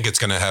 I think it's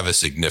going to have a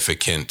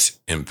significant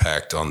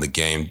impact on the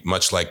game,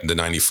 much like the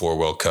 '94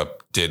 World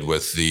Cup did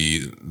with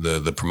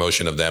the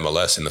promotion of the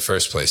MLS in the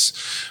first place.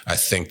 I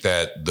think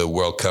that the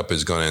World Cup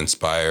is going to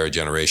inspire a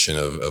generation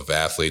of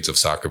athletes, of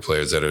soccer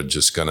players that are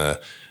just going to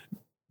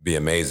be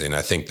amazing.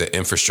 I think the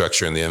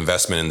infrastructure and the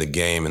investment in the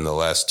game in the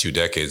last 2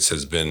 decades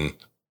has been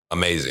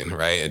amazing,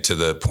 right? And to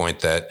the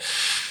point that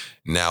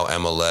now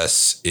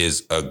MLS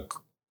is a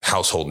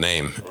household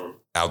name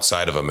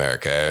outside of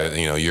America.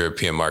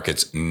 European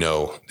markets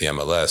know the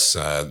MLS.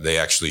 They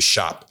actually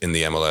shop in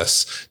the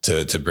MLS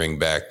to bring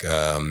back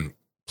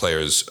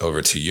players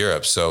over to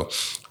Europe. So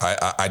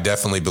I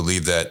definitely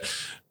believe that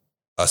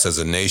us as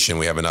a nation,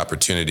 we have an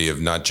opportunity of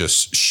not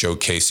just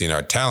showcasing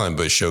our talent,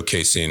 but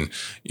showcasing,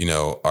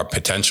 our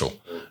potential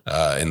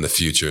in the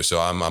future. So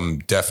I'm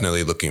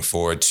definitely looking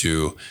forward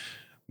to,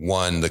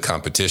 one, the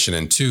competition,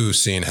 and two,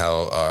 seeing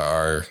how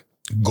our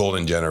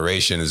golden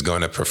generation is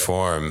going to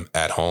perform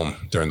at home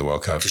during the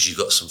World Cup. Because you've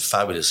got some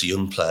fabulous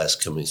young players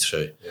coming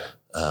through. Yeah.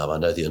 I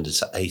know the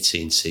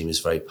under-18 team is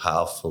very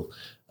powerful,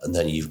 and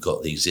then you've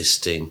got the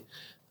existing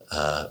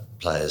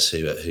players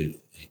who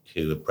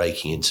are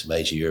breaking into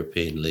major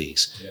European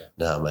leagues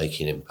now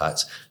making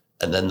impact.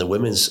 And then the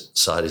women's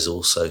side is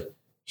also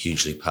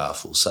hugely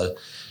powerful. So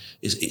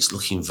it's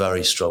looking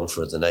very strong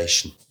for the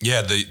nation.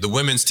 Yeah, the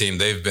women's team,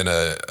 they've been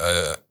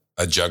a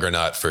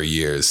juggernaut for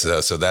years.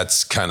 So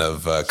that's kind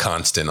of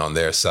constant on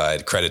their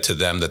side. Credit to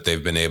them that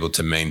they've been able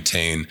to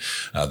maintain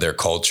their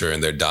culture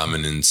and their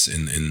dominance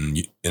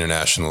in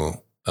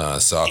international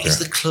soccer. Is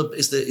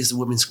the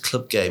women's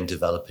club game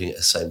developing at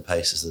the same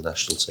pace as the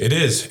national team?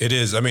 It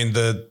is. I mean,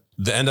 the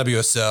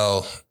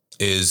NWSL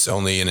is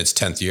only in its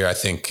 10th year. I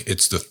think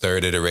it's the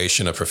third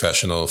iteration of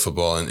professional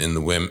football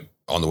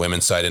on the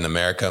women's side in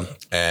America.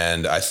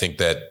 And I think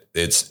that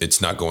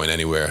it's not going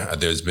anywhere.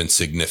 There's been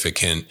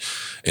significant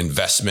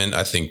investment.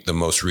 I think the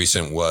most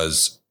recent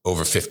was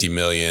over 50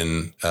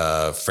 million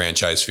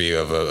franchise fee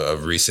of a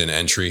recent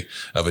entry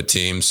of a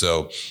team.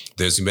 So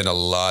there's been a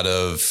lot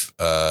of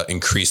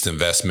increased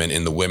investment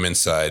in the women's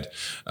side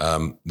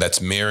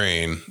that's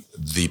mirroring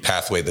the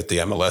pathway that the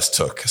MLS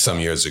took some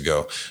years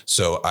ago.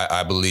 So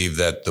I believe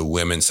that the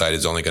women's side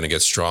is only going to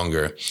get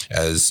stronger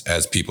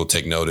as people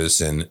take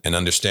notice and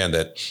understand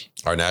that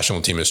our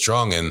national team is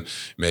strong, and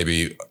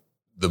maybe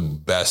the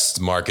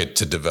best market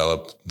to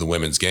develop the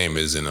women's game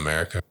is in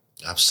America.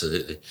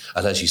 Absolutely.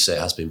 And as you say,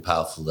 it has been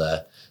powerful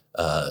there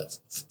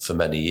for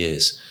many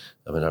years.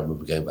 I mean, I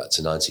remember going back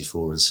to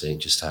 '94 and seeing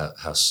just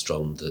how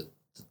strong the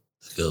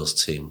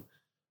girls' team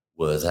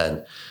were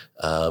then.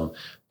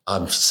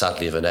 I'm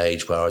sadly of an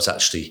age where I was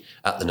actually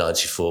at the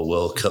 '94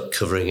 World Cup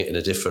covering it in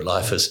a different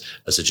life as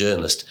a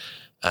journalist.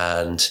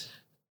 And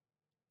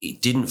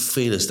it didn't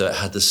feel as though it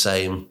had the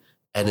same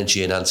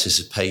energy and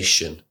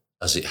anticipation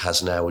as it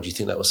has now. Would you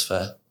think that was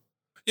fair?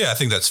 Yeah, I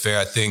think that's fair.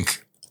 I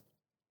think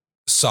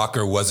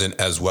soccer wasn't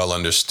as well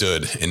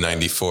understood in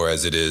 '94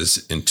 as it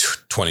is in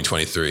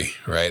 2023,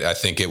 right? I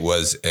think it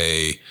was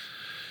a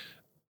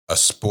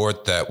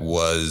sport that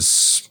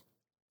was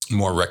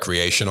more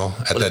recreational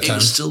at that time. It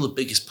was still the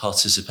biggest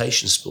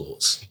participation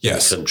sports in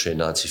the country in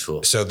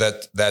 '94. So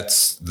that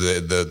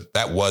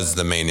was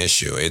the main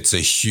issue. It's a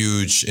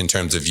huge in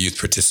terms of youth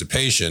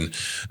participation,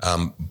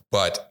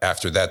 but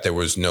after that there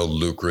was no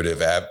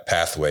lucrative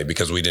pathway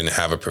because we didn't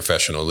have a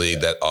professional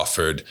league that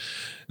offered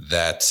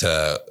that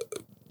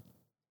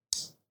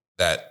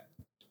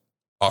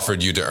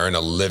offered you to earn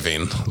a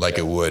living like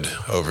it would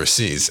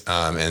overseas.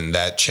 And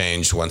that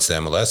changed once the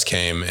MLS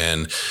came.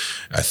 And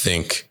I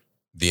think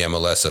the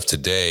MLS of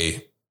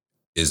today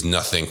is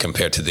nothing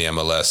compared to the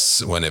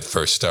MLS when it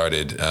first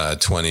started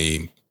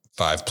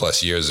 25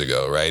 plus years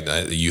ago,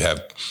 right? You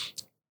have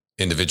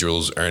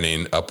individuals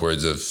earning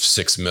upwards of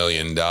 $6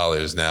 million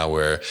now,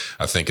 where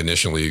I think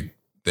initially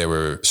they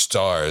were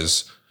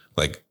stars,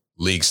 like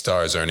league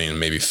stars earning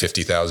maybe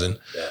 50,000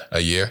 a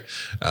year.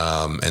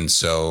 And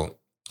so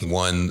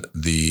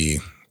the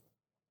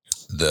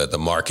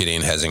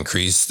marketing has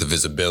increased, the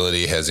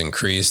visibility has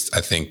increased.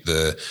 I think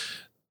the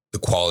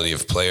quality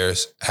of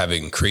players have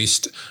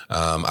increased.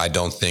 I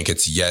don't think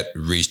it's yet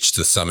reached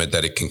the summit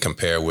that it can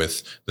compare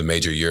with the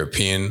major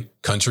European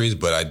countries,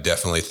 but I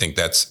definitely think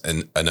that's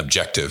an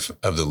objective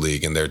of the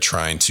league. And they're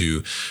trying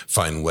to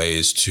find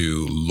ways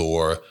to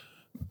lure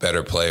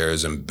better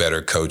players and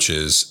better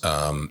coaches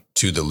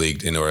to the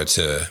league in order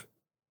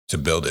to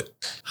build it.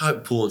 How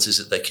important is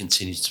it they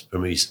continue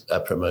to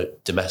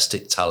promote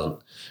domestic talent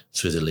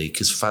through the league?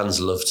 Because fans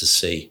love to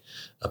see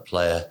a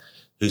player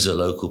who's a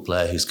local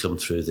player who's come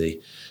through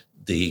the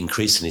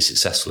increasingly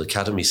successful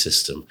academy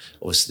system.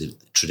 Obviously,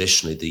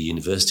 traditionally, the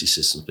university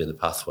system's been the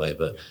pathway,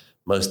 but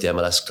most of the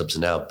MLS clubs are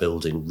now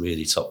building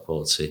really top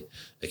quality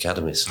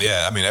academies.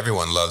 Yeah, I mean,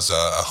 everyone loves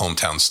a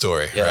hometown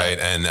story, right?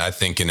 And I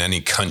think in any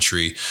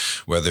country,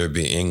 whether it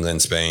be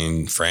England,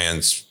 Spain,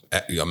 France,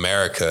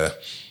 America,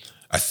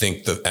 I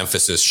think the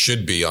emphasis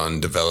should be on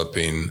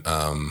developing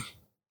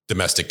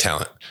domestic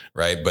talent,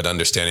 right? But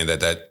understanding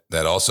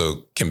that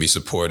also can be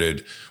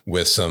supported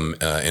with some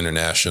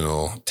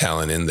international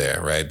talent in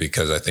there, right?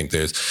 Because I think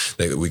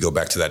we go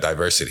back to that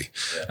diversity.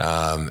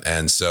 Yeah.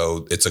 And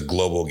so it's a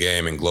global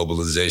game, and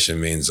globalization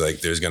means like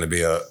there's going to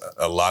be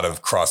a lot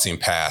of crossing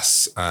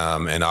paths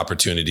and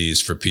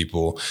opportunities for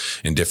people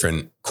in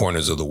different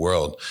corners of the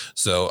world.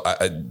 So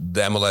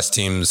the MLS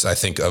teams, I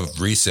think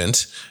of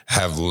recent,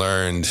 have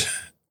learned,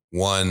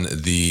 one,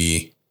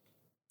 the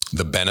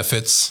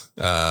benefits,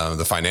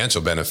 the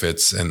financial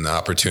benefits and the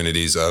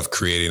opportunities of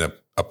creating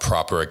a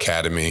proper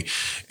academy,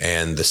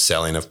 and the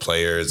selling of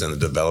players and the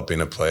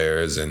developing of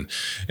players and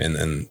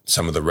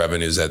some of the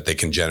revenues that they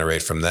can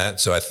generate from that.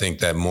 So I think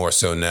that more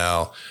so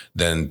now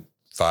than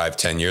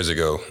 5-10 years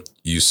ago,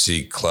 you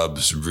see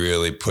clubs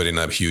really putting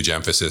up huge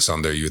emphasis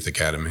on their youth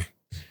academy.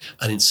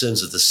 And in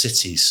terms of the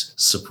cities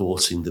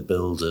supporting the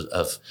build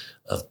of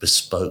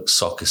bespoke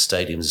soccer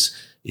stadiums,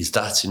 is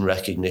that in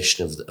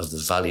recognition of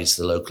the value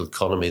to the local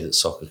economy that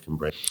soccer can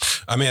bring?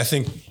 I mean, I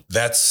think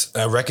that's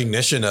a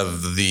recognition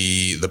of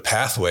the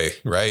pathway,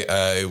 right?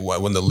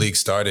 When the league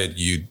started,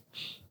 you'd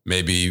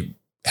maybe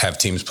have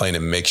teams playing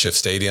in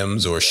makeshift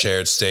stadiums or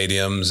shared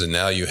stadiums, and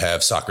now you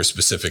have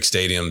soccer-specific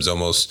stadiums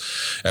almost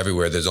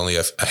everywhere. There's only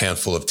a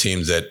handful of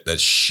teams that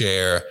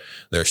share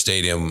their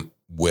stadium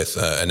with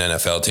an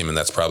NFL team, and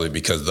that's probably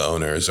because the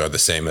owners are the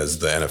same as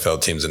the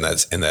NFL teams in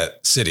that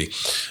city,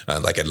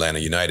 like Atlanta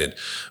United.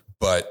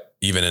 But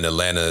even in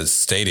Atlanta's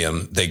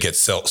stadium, they get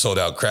sold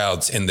out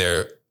crowds in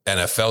their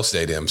NFL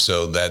stadium.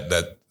 So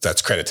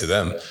that's credit to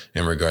them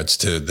in regards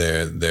to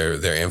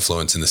their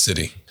influence in the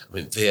city. I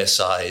mean,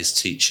 VSI is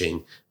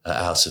teaching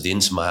out of the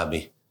Inter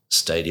Miami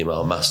Stadium,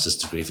 our master's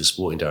degree for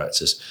sporting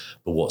directors.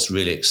 But what's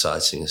really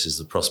exciting is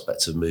the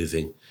prospect of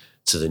moving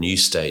to the new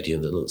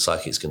stadium that looks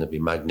like it's going to be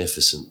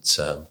magnificent,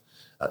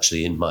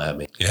 actually in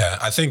Miami. Yeah,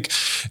 I think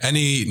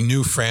any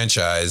new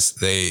franchise,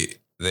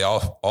 they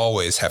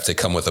always have to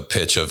come with a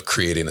pitch of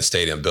creating a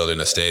stadium, building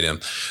a stadium.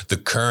 The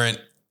current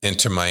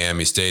Inter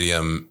Miami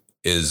Stadium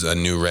is a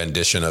new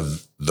rendition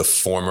of the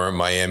former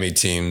Miami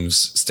team's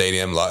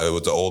stadium. It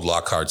was the old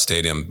Lockhart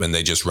Stadium, and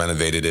they just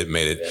renovated it,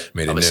 made it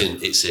new.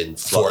 It's in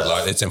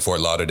Florida. It's in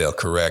Fort Lauderdale,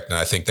 correct? And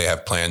I think they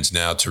have plans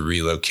now to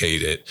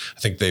relocate it. I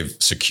think they've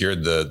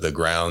secured the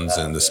grounds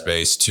and the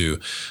space to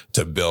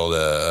build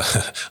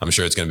I'm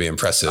sure it's going to be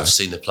impressive. I've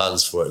seen the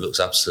plans for it. It looks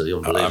absolutely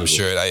unbelievable. I'm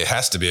sure it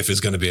has to be if it's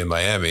going to be in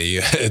Miami.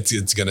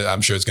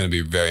 I'm sure it's going to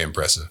be very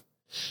impressive.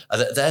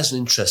 There's an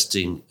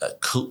interesting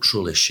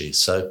cultural issue.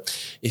 So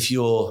if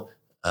you're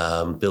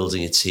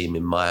building a team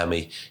in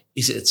Miami,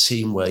 is it a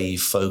team where you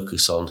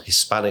focus on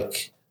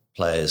Hispanic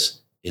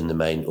players in the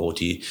main, or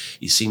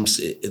it seems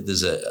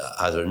there's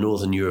either a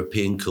Northern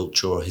European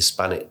culture or a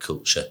Hispanic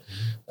culture?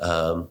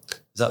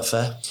 Is that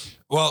fair?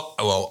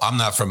 Well, I'm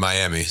not from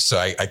Miami, so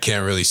I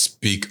can't really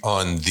speak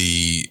on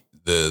the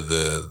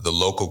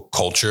local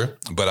culture,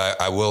 but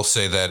I will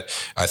say that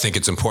I think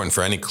it's important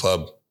for any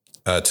club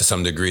to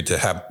some degree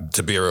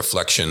to be a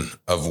reflection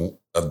of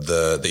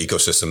the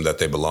ecosystem that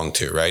they belong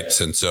to, right?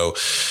 Yeah. And so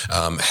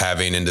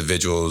having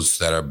individuals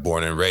that are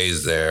born and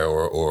raised there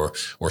or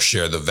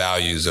share the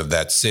values of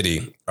that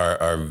city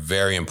are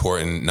very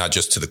important, not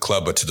just to the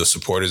club, but to the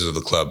supporters of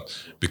the club,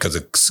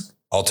 because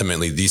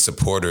ultimately these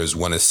supporters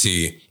want to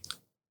see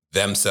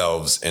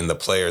themselves in the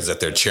players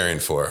that they're cheering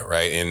for,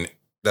 right? And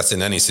that's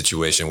in any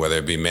situation, whether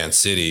it be Man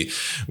City,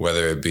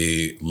 whether it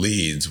be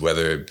Leeds,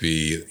 whether it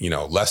be,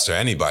 Leicester,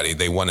 anybody.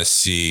 They want to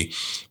see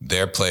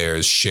their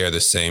players share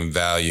the same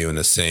value and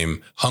the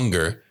same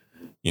hunger,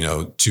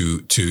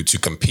 to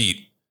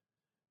compete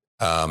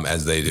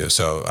as they do.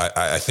 So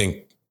I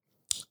think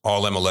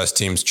all MLS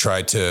teams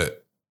try to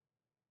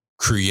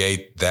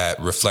create that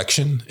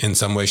reflection in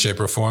some way, shape,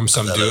 or form.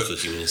 Some do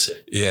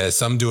it. Yeah,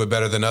 some do it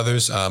better than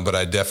others. But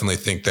I definitely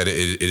think that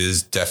it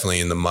is definitely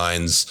in the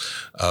minds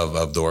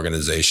of the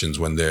organizations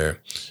when they're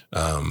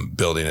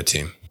building a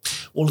team.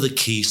 One of the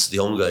keys to the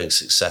ongoing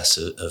success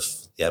of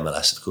the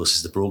MLS, of course,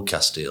 is the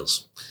broadcast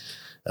deals.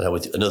 And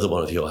with another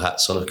one of your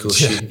hats on, of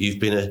course, you've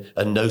been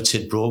a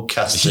noted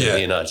broadcaster in the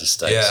United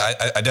States.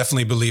 Yeah, I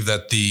definitely believe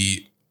that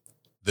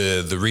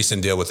the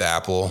recent deal with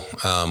Apple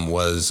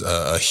was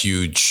a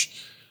huge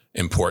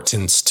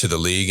importance to the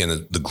league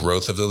and the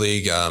growth of the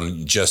league.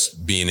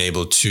 Just being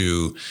able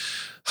to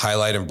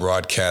highlight and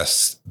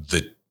broadcast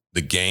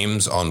the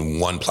games on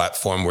one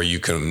platform where you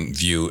can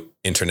view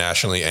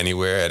internationally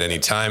anywhere at any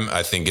time,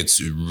 I think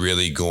it's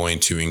really going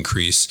to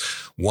increase,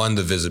 one,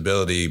 the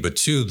visibility, but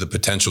two, the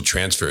potential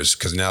transfers,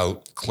 because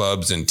now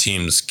clubs and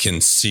teams can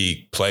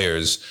see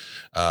players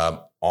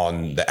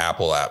on the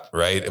Apple app,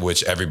 right?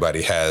 Which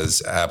everybody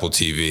has Apple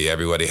TV,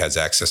 everybody has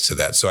access to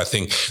that. So I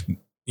think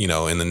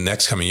in the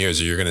next coming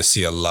years, you're going to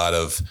see a lot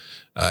of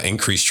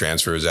increased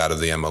transfers out of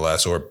the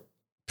MLS or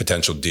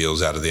potential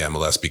deals out of the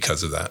MLS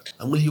because of that.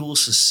 And will you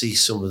also see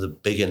some of the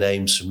bigger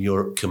names from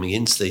Europe coming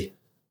into the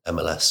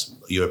MLS,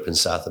 Europe and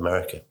South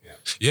America.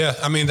 Yeah,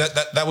 I mean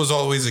that was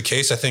always the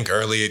case. I think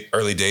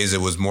early days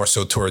it was more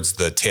so towards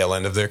the tail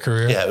end of their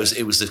career. Yeah,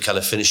 it was the kind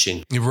of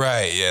finishing.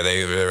 Right. Yeah,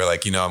 they were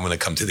like, I'm going to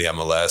come to the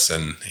MLS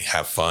and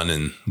have fun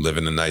and live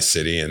in a nice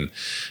city and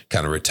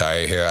kind of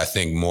retire here. I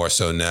think more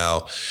so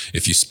now,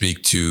 if you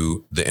speak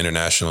to the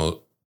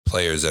international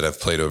players that have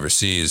played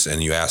overseas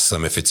and you ask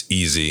them if it's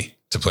easy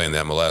to play in the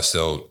MLS,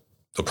 they'll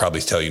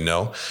probably tell you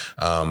no.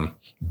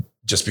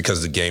 Just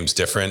because the game's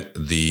different,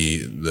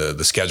 the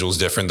schedule's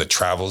different, the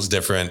travel's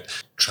different.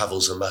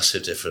 Travel's a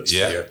massive difference to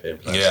European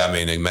players. Yeah, I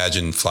mean,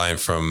 imagine flying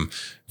from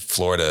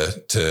Florida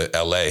to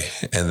LA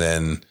and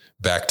then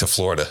back to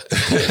Florida,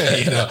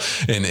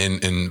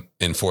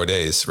 in 4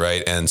 days,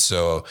 right? And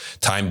so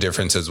time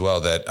difference as well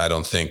that I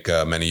don't think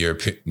many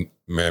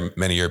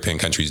European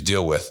countries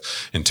deal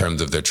with in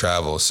terms of their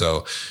travel.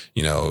 So,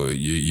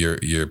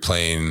 you're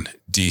playing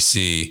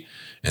DC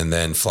and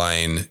then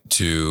flying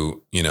to,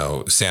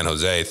 San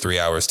Jose, 3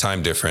 hours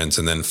time difference,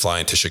 and then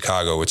flying to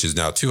Chicago, which is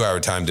now 2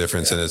 hour time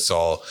difference, and it's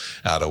all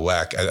out of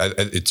whack.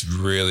 It's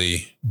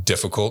really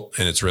difficult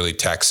and it's really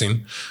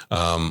taxing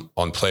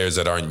on players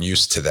that aren't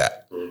used to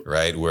that,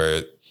 right?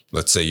 Where,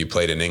 let's say you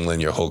played in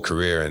England your whole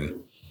career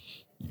and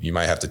you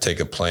might have to take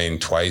a plane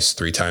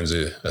 2-3 times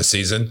a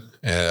season.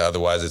 And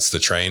otherwise it's the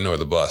train or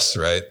the bus,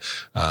 right?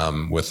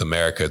 With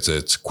America,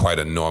 it's quite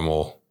a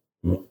normal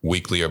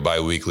weekly or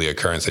bi-weekly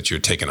occurrence that you're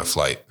taking a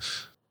flight.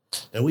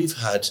 Now, we've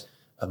had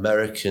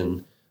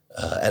American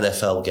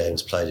NFL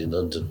games played in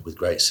London with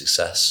great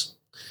success.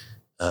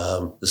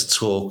 There's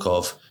talk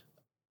of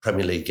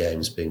Premier League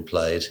games being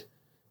played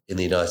in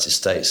the United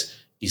States.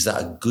 Is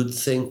that a good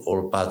thing or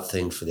a bad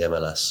thing for the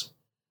MLS?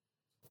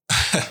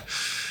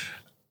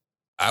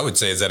 I would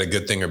say, is that a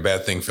good thing or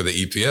bad thing for the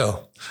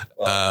EPL?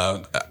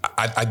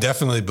 I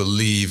definitely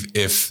believe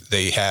if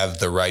they have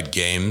the right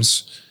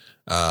games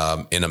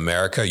in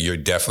America, you're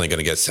definitely going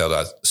to get sold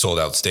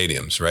out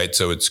stadiums, right?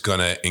 So it's going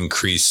to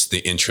increase the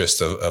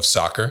interest of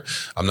soccer.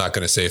 I'm not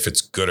going to say if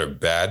it's good or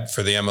bad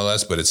for the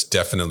MLS, but it's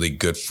definitely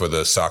good for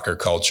the soccer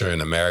culture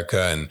in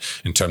America, and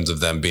in terms of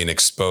them being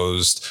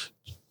exposed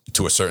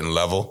to a certain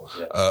level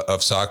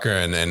of soccer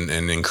and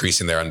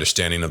increasing their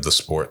understanding of the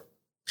sport.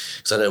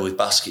 Because I know with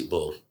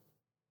basketball,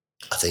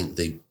 I think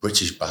the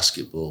British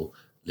Basketball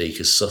League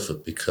has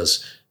suffered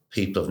because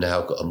people have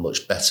now got a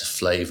much better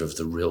flavour of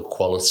the real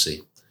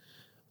quality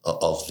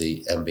of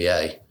the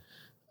NBA,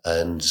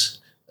 and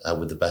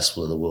with the best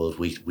one in the world,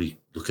 we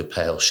look a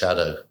pale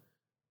shadow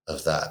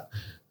of that.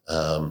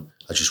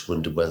 I just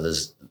wonder whether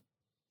there's...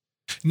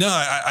 No,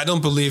 I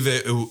don't believe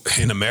it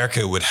in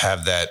America would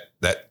have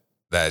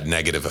that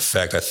negative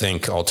effect. I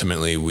think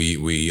ultimately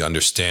we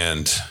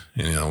understand,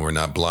 we're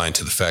not blind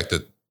to the fact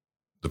that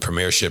the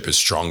Premiership is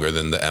stronger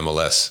than the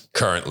MLS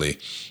currently,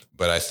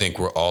 but I think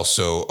we're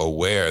also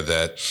aware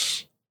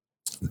that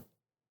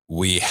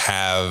we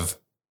have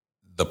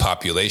the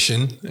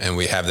population and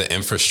we have the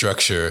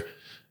infrastructure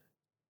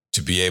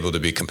to be able to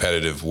be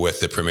competitive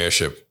with the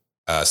Premiership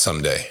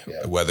someday,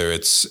 whether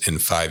it's in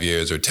 5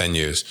 years or 10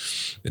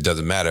 years, it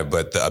doesn't matter.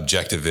 But the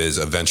objective is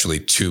eventually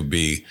to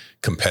be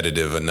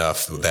competitive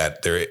enough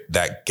that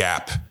that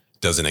gap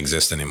doesn't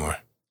exist anymore.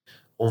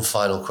 One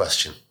final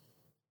question.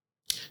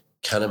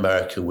 Can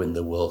America win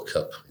the World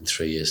Cup in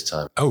 3 years'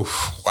 time? Oh,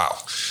 wow.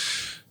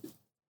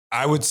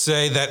 I would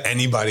say that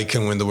anybody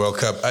can win the World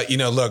Cup.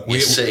 Look,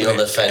 we're sitting on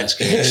the fence.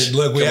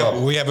 Look,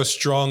 we have a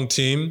strong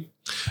team.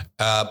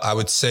 I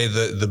would say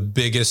the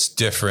biggest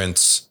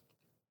difference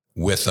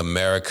with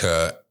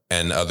America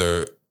and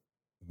other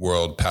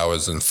world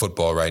powers in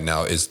football right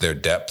now is their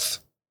depth.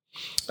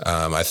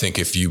 I think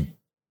if you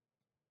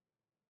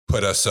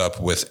put us up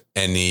with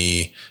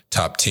any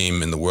top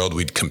team in the world,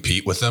 we'd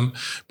compete with them.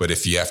 But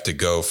if you have to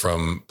go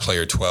from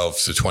player 12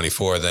 to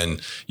 24, then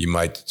we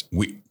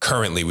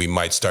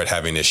might start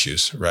having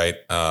issues, right?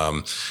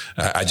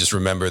 I just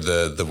remember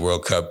the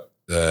World Cup,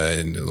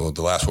 the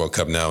last World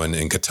Cup now in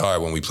Qatar,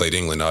 when we played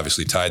England,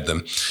 obviously tied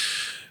them.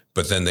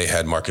 But then they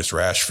had Marcus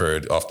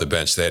Rashford off the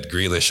bench. They had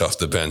Grealish off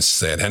the bench.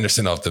 They had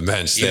Henderson off the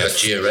bench. They had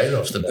Gio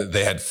off the bench.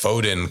 They had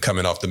Foden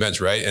coming off the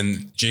bench, right?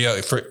 And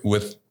Gio,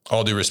 with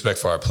all due respect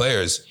for our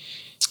players,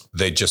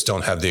 they just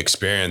don't have the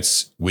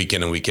experience week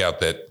in and week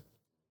out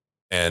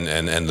and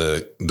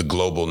the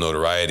global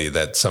notoriety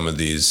that some of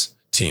these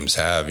teams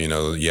have.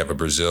 You have a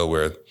Brazil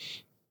where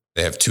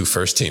they have 2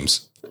 first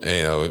teams,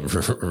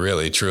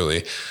 really,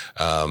 truly.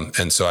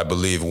 And so I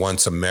believe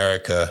once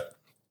America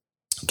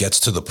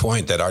gets to the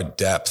point that our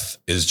depth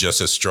is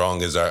just as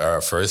strong as our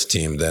first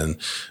team, then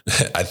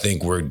I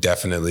think we're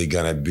definitely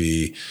going to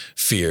be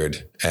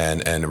feared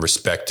and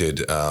respected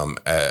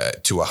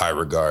to a high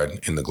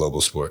regard in the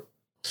global sport.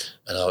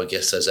 And I would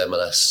guess those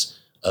MLS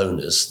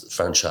owners,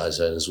 franchise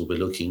owners, will be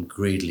looking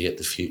greedily at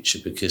the future,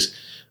 because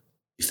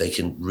if they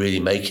can really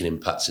make an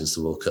impact since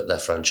the World Cup, their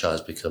franchise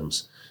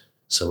becomes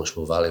so much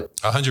more valuable.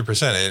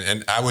 100%.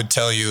 And I would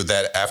tell you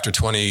that after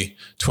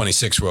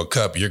 2026 World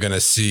Cup, you're going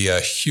to see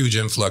a huge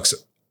influx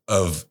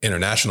of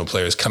international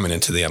players coming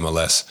into the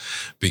MLS,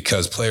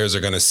 because players are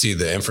going to see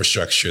the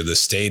infrastructure, the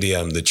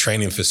stadium, the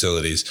training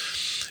facilities.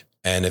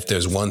 And if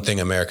there's one thing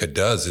America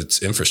does,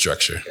 it's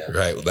infrastructure,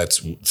 right?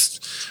 That's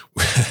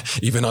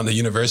even on the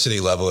university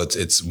level,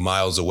 it's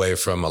miles away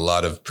from a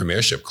lot of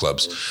premiership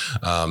clubs.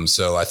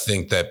 So I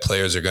think that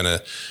players are going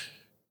to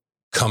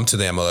come to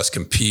the MLS,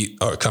 compete,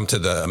 or come to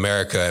the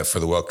America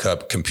for the World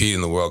Cup, compete in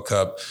the World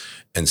Cup,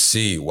 and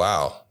see,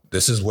 wow,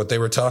 this is what they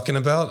were talking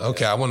about.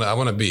 Okay, I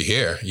want to be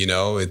here. You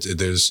know,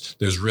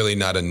 there's really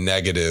not a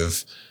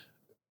negative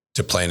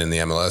to playing in the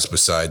MLS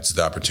besides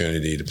the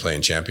opportunity to play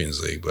in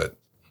Champions League, but.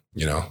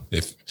 You know,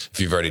 if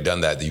you've already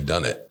done that, you've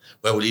done it.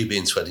 Where will you be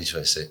in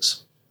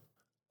 2026?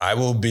 I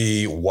will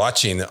be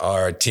watching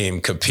our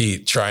team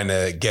compete, trying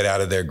to get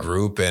out of their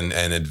group and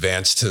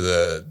advance to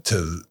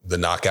the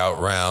knockout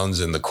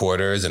rounds and the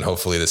quarters and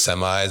hopefully the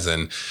semis.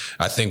 And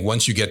I think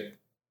once you get,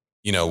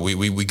 you know,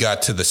 we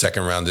got to the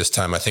second round this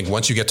time. I think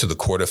once you get to the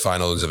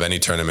quarterfinals of any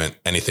tournament,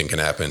 anything can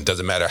happen.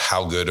 Doesn't matter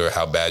how good or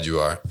how bad you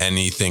are.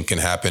 Anything can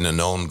happen. An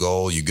own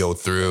goal, you go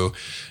through,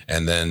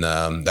 and then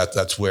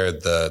that's where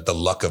the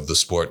luck of the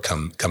sport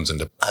comes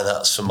into. And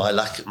that's from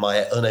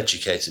my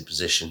uneducated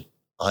position.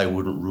 I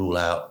wouldn't rule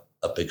out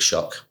a big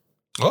shock.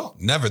 Oh,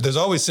 never. There's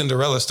always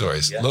Cinderella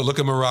stories. Yeah. Look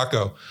at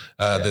Morocco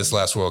this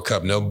last World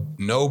Cup.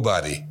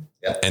 Nobody.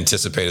 Yeah.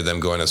 Anticipated them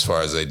going as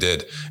far as they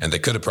did, and they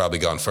could have probably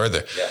gone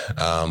further.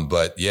 Yeah.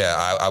 But yeah,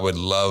 I would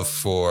love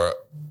for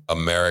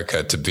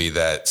America to be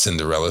that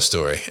Cinderella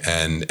story,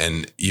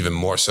 and even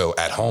more so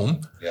at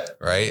home,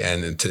 right?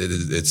 And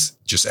it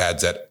just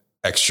adds that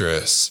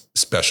extra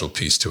special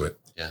piece to it.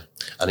 Yeah,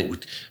 and it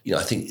would, you know,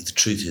 I think the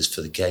truth is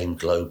for the game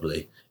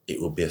globally,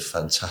 it would be a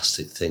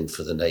fantastic thing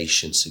for the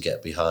nations to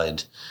get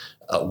behind.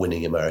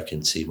 Winning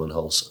American team on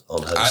home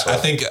soil.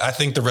 I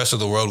think the rest of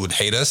the world would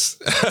hate us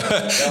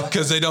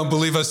because they don't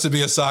believe us to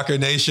be a soccer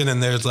nation,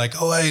 and they're like,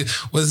 "Oh, hey,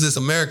 what is this,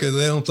 America?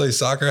 They don't play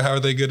soccer. How are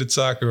they good at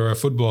soccer or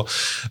football?"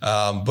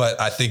 But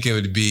I think it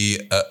would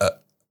be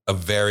a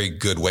very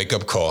good wake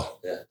up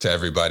call to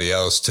everybody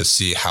else to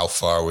see how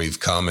far we've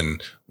come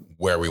and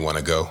where we want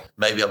to go.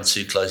 Maybe I'm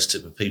too close to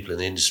it, but people in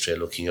the industry are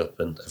looking up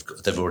and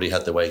they've already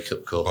had the wake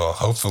up call. Well,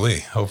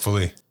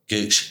 hopefully.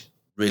 Gooch,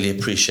 really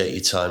appreciate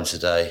your time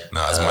today.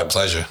 No, it's my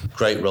pleasure.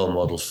 Great role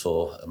model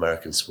for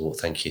American sport.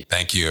 Thank you.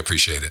 Thank you.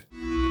 Appreciate it.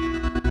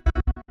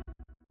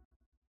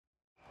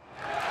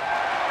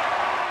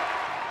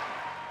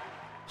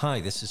 Hi,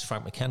 this is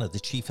Frank McKenna, the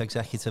Chief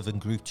Executive and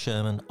Group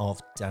Chairman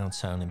of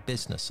Downtown in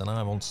Business, and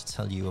I want to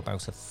tell you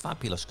about a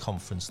fabulous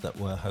conference that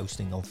we're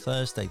hosting on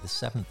Thursday, the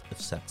 7th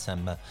of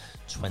September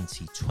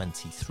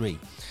 2023.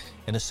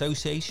 In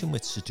association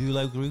with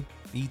Sedulo Group,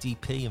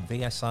 BDP and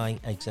VSI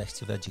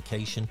Executive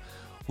Education,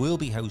 we'll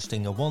be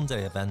hosting a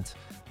one-day event,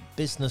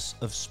 Business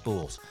of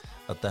Sport,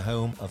 at the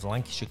home of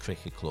Lancashire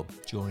Cricket Club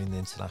during the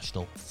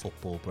international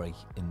football break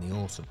in the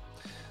autumn.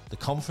 The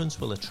conference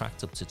will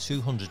attract up to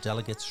 200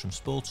 delegates from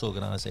sports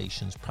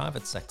organisations,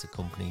 private sector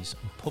companies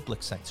and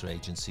public sector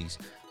agencies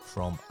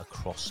from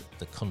across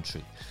the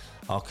country.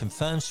 Our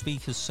confirmed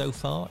speakers so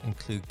far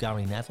include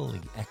Gary Neville, the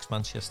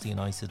ex-Manchester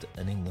United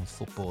and England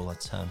footballer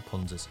turned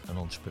pundit and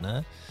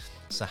entrepreneur,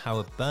 Sir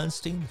Howard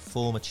Bernstein,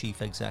 former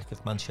Chief Exec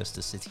of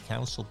Manchester City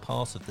Council,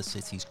 part of the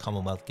city's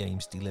Commonwealth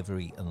Games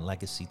delivery and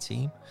legacy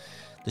team,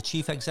 the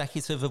Chief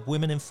Executive of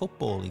Women in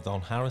Football,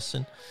 Yvonne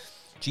Harrison,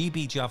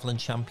 GB Javelin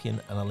champion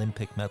and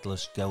Olympic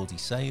medalist Goldie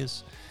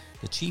Sayers,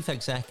 the Chief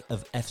Exec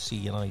of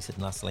FC United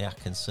Natalie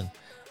Atkinson,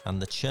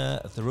 and the Chair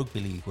of the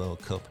Rugby League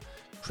World Cup,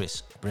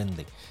 Chris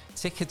Brindley.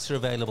 Tickets are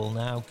available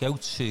now. Go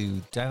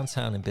to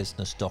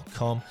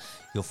downtowninbusiness.com.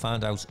 You'll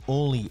find out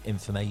all the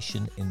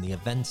information in the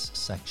events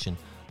section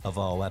of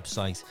our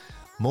website.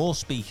 More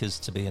speakers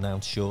to be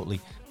announced shortly,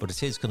 but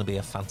it is going to be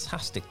a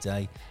fantastic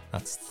day.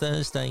 That's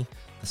Thursday,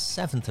 the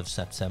 7th of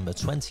September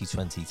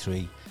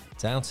 2023,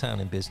 Downtown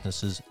in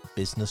Business's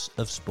Business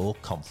of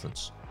Sport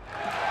Conference.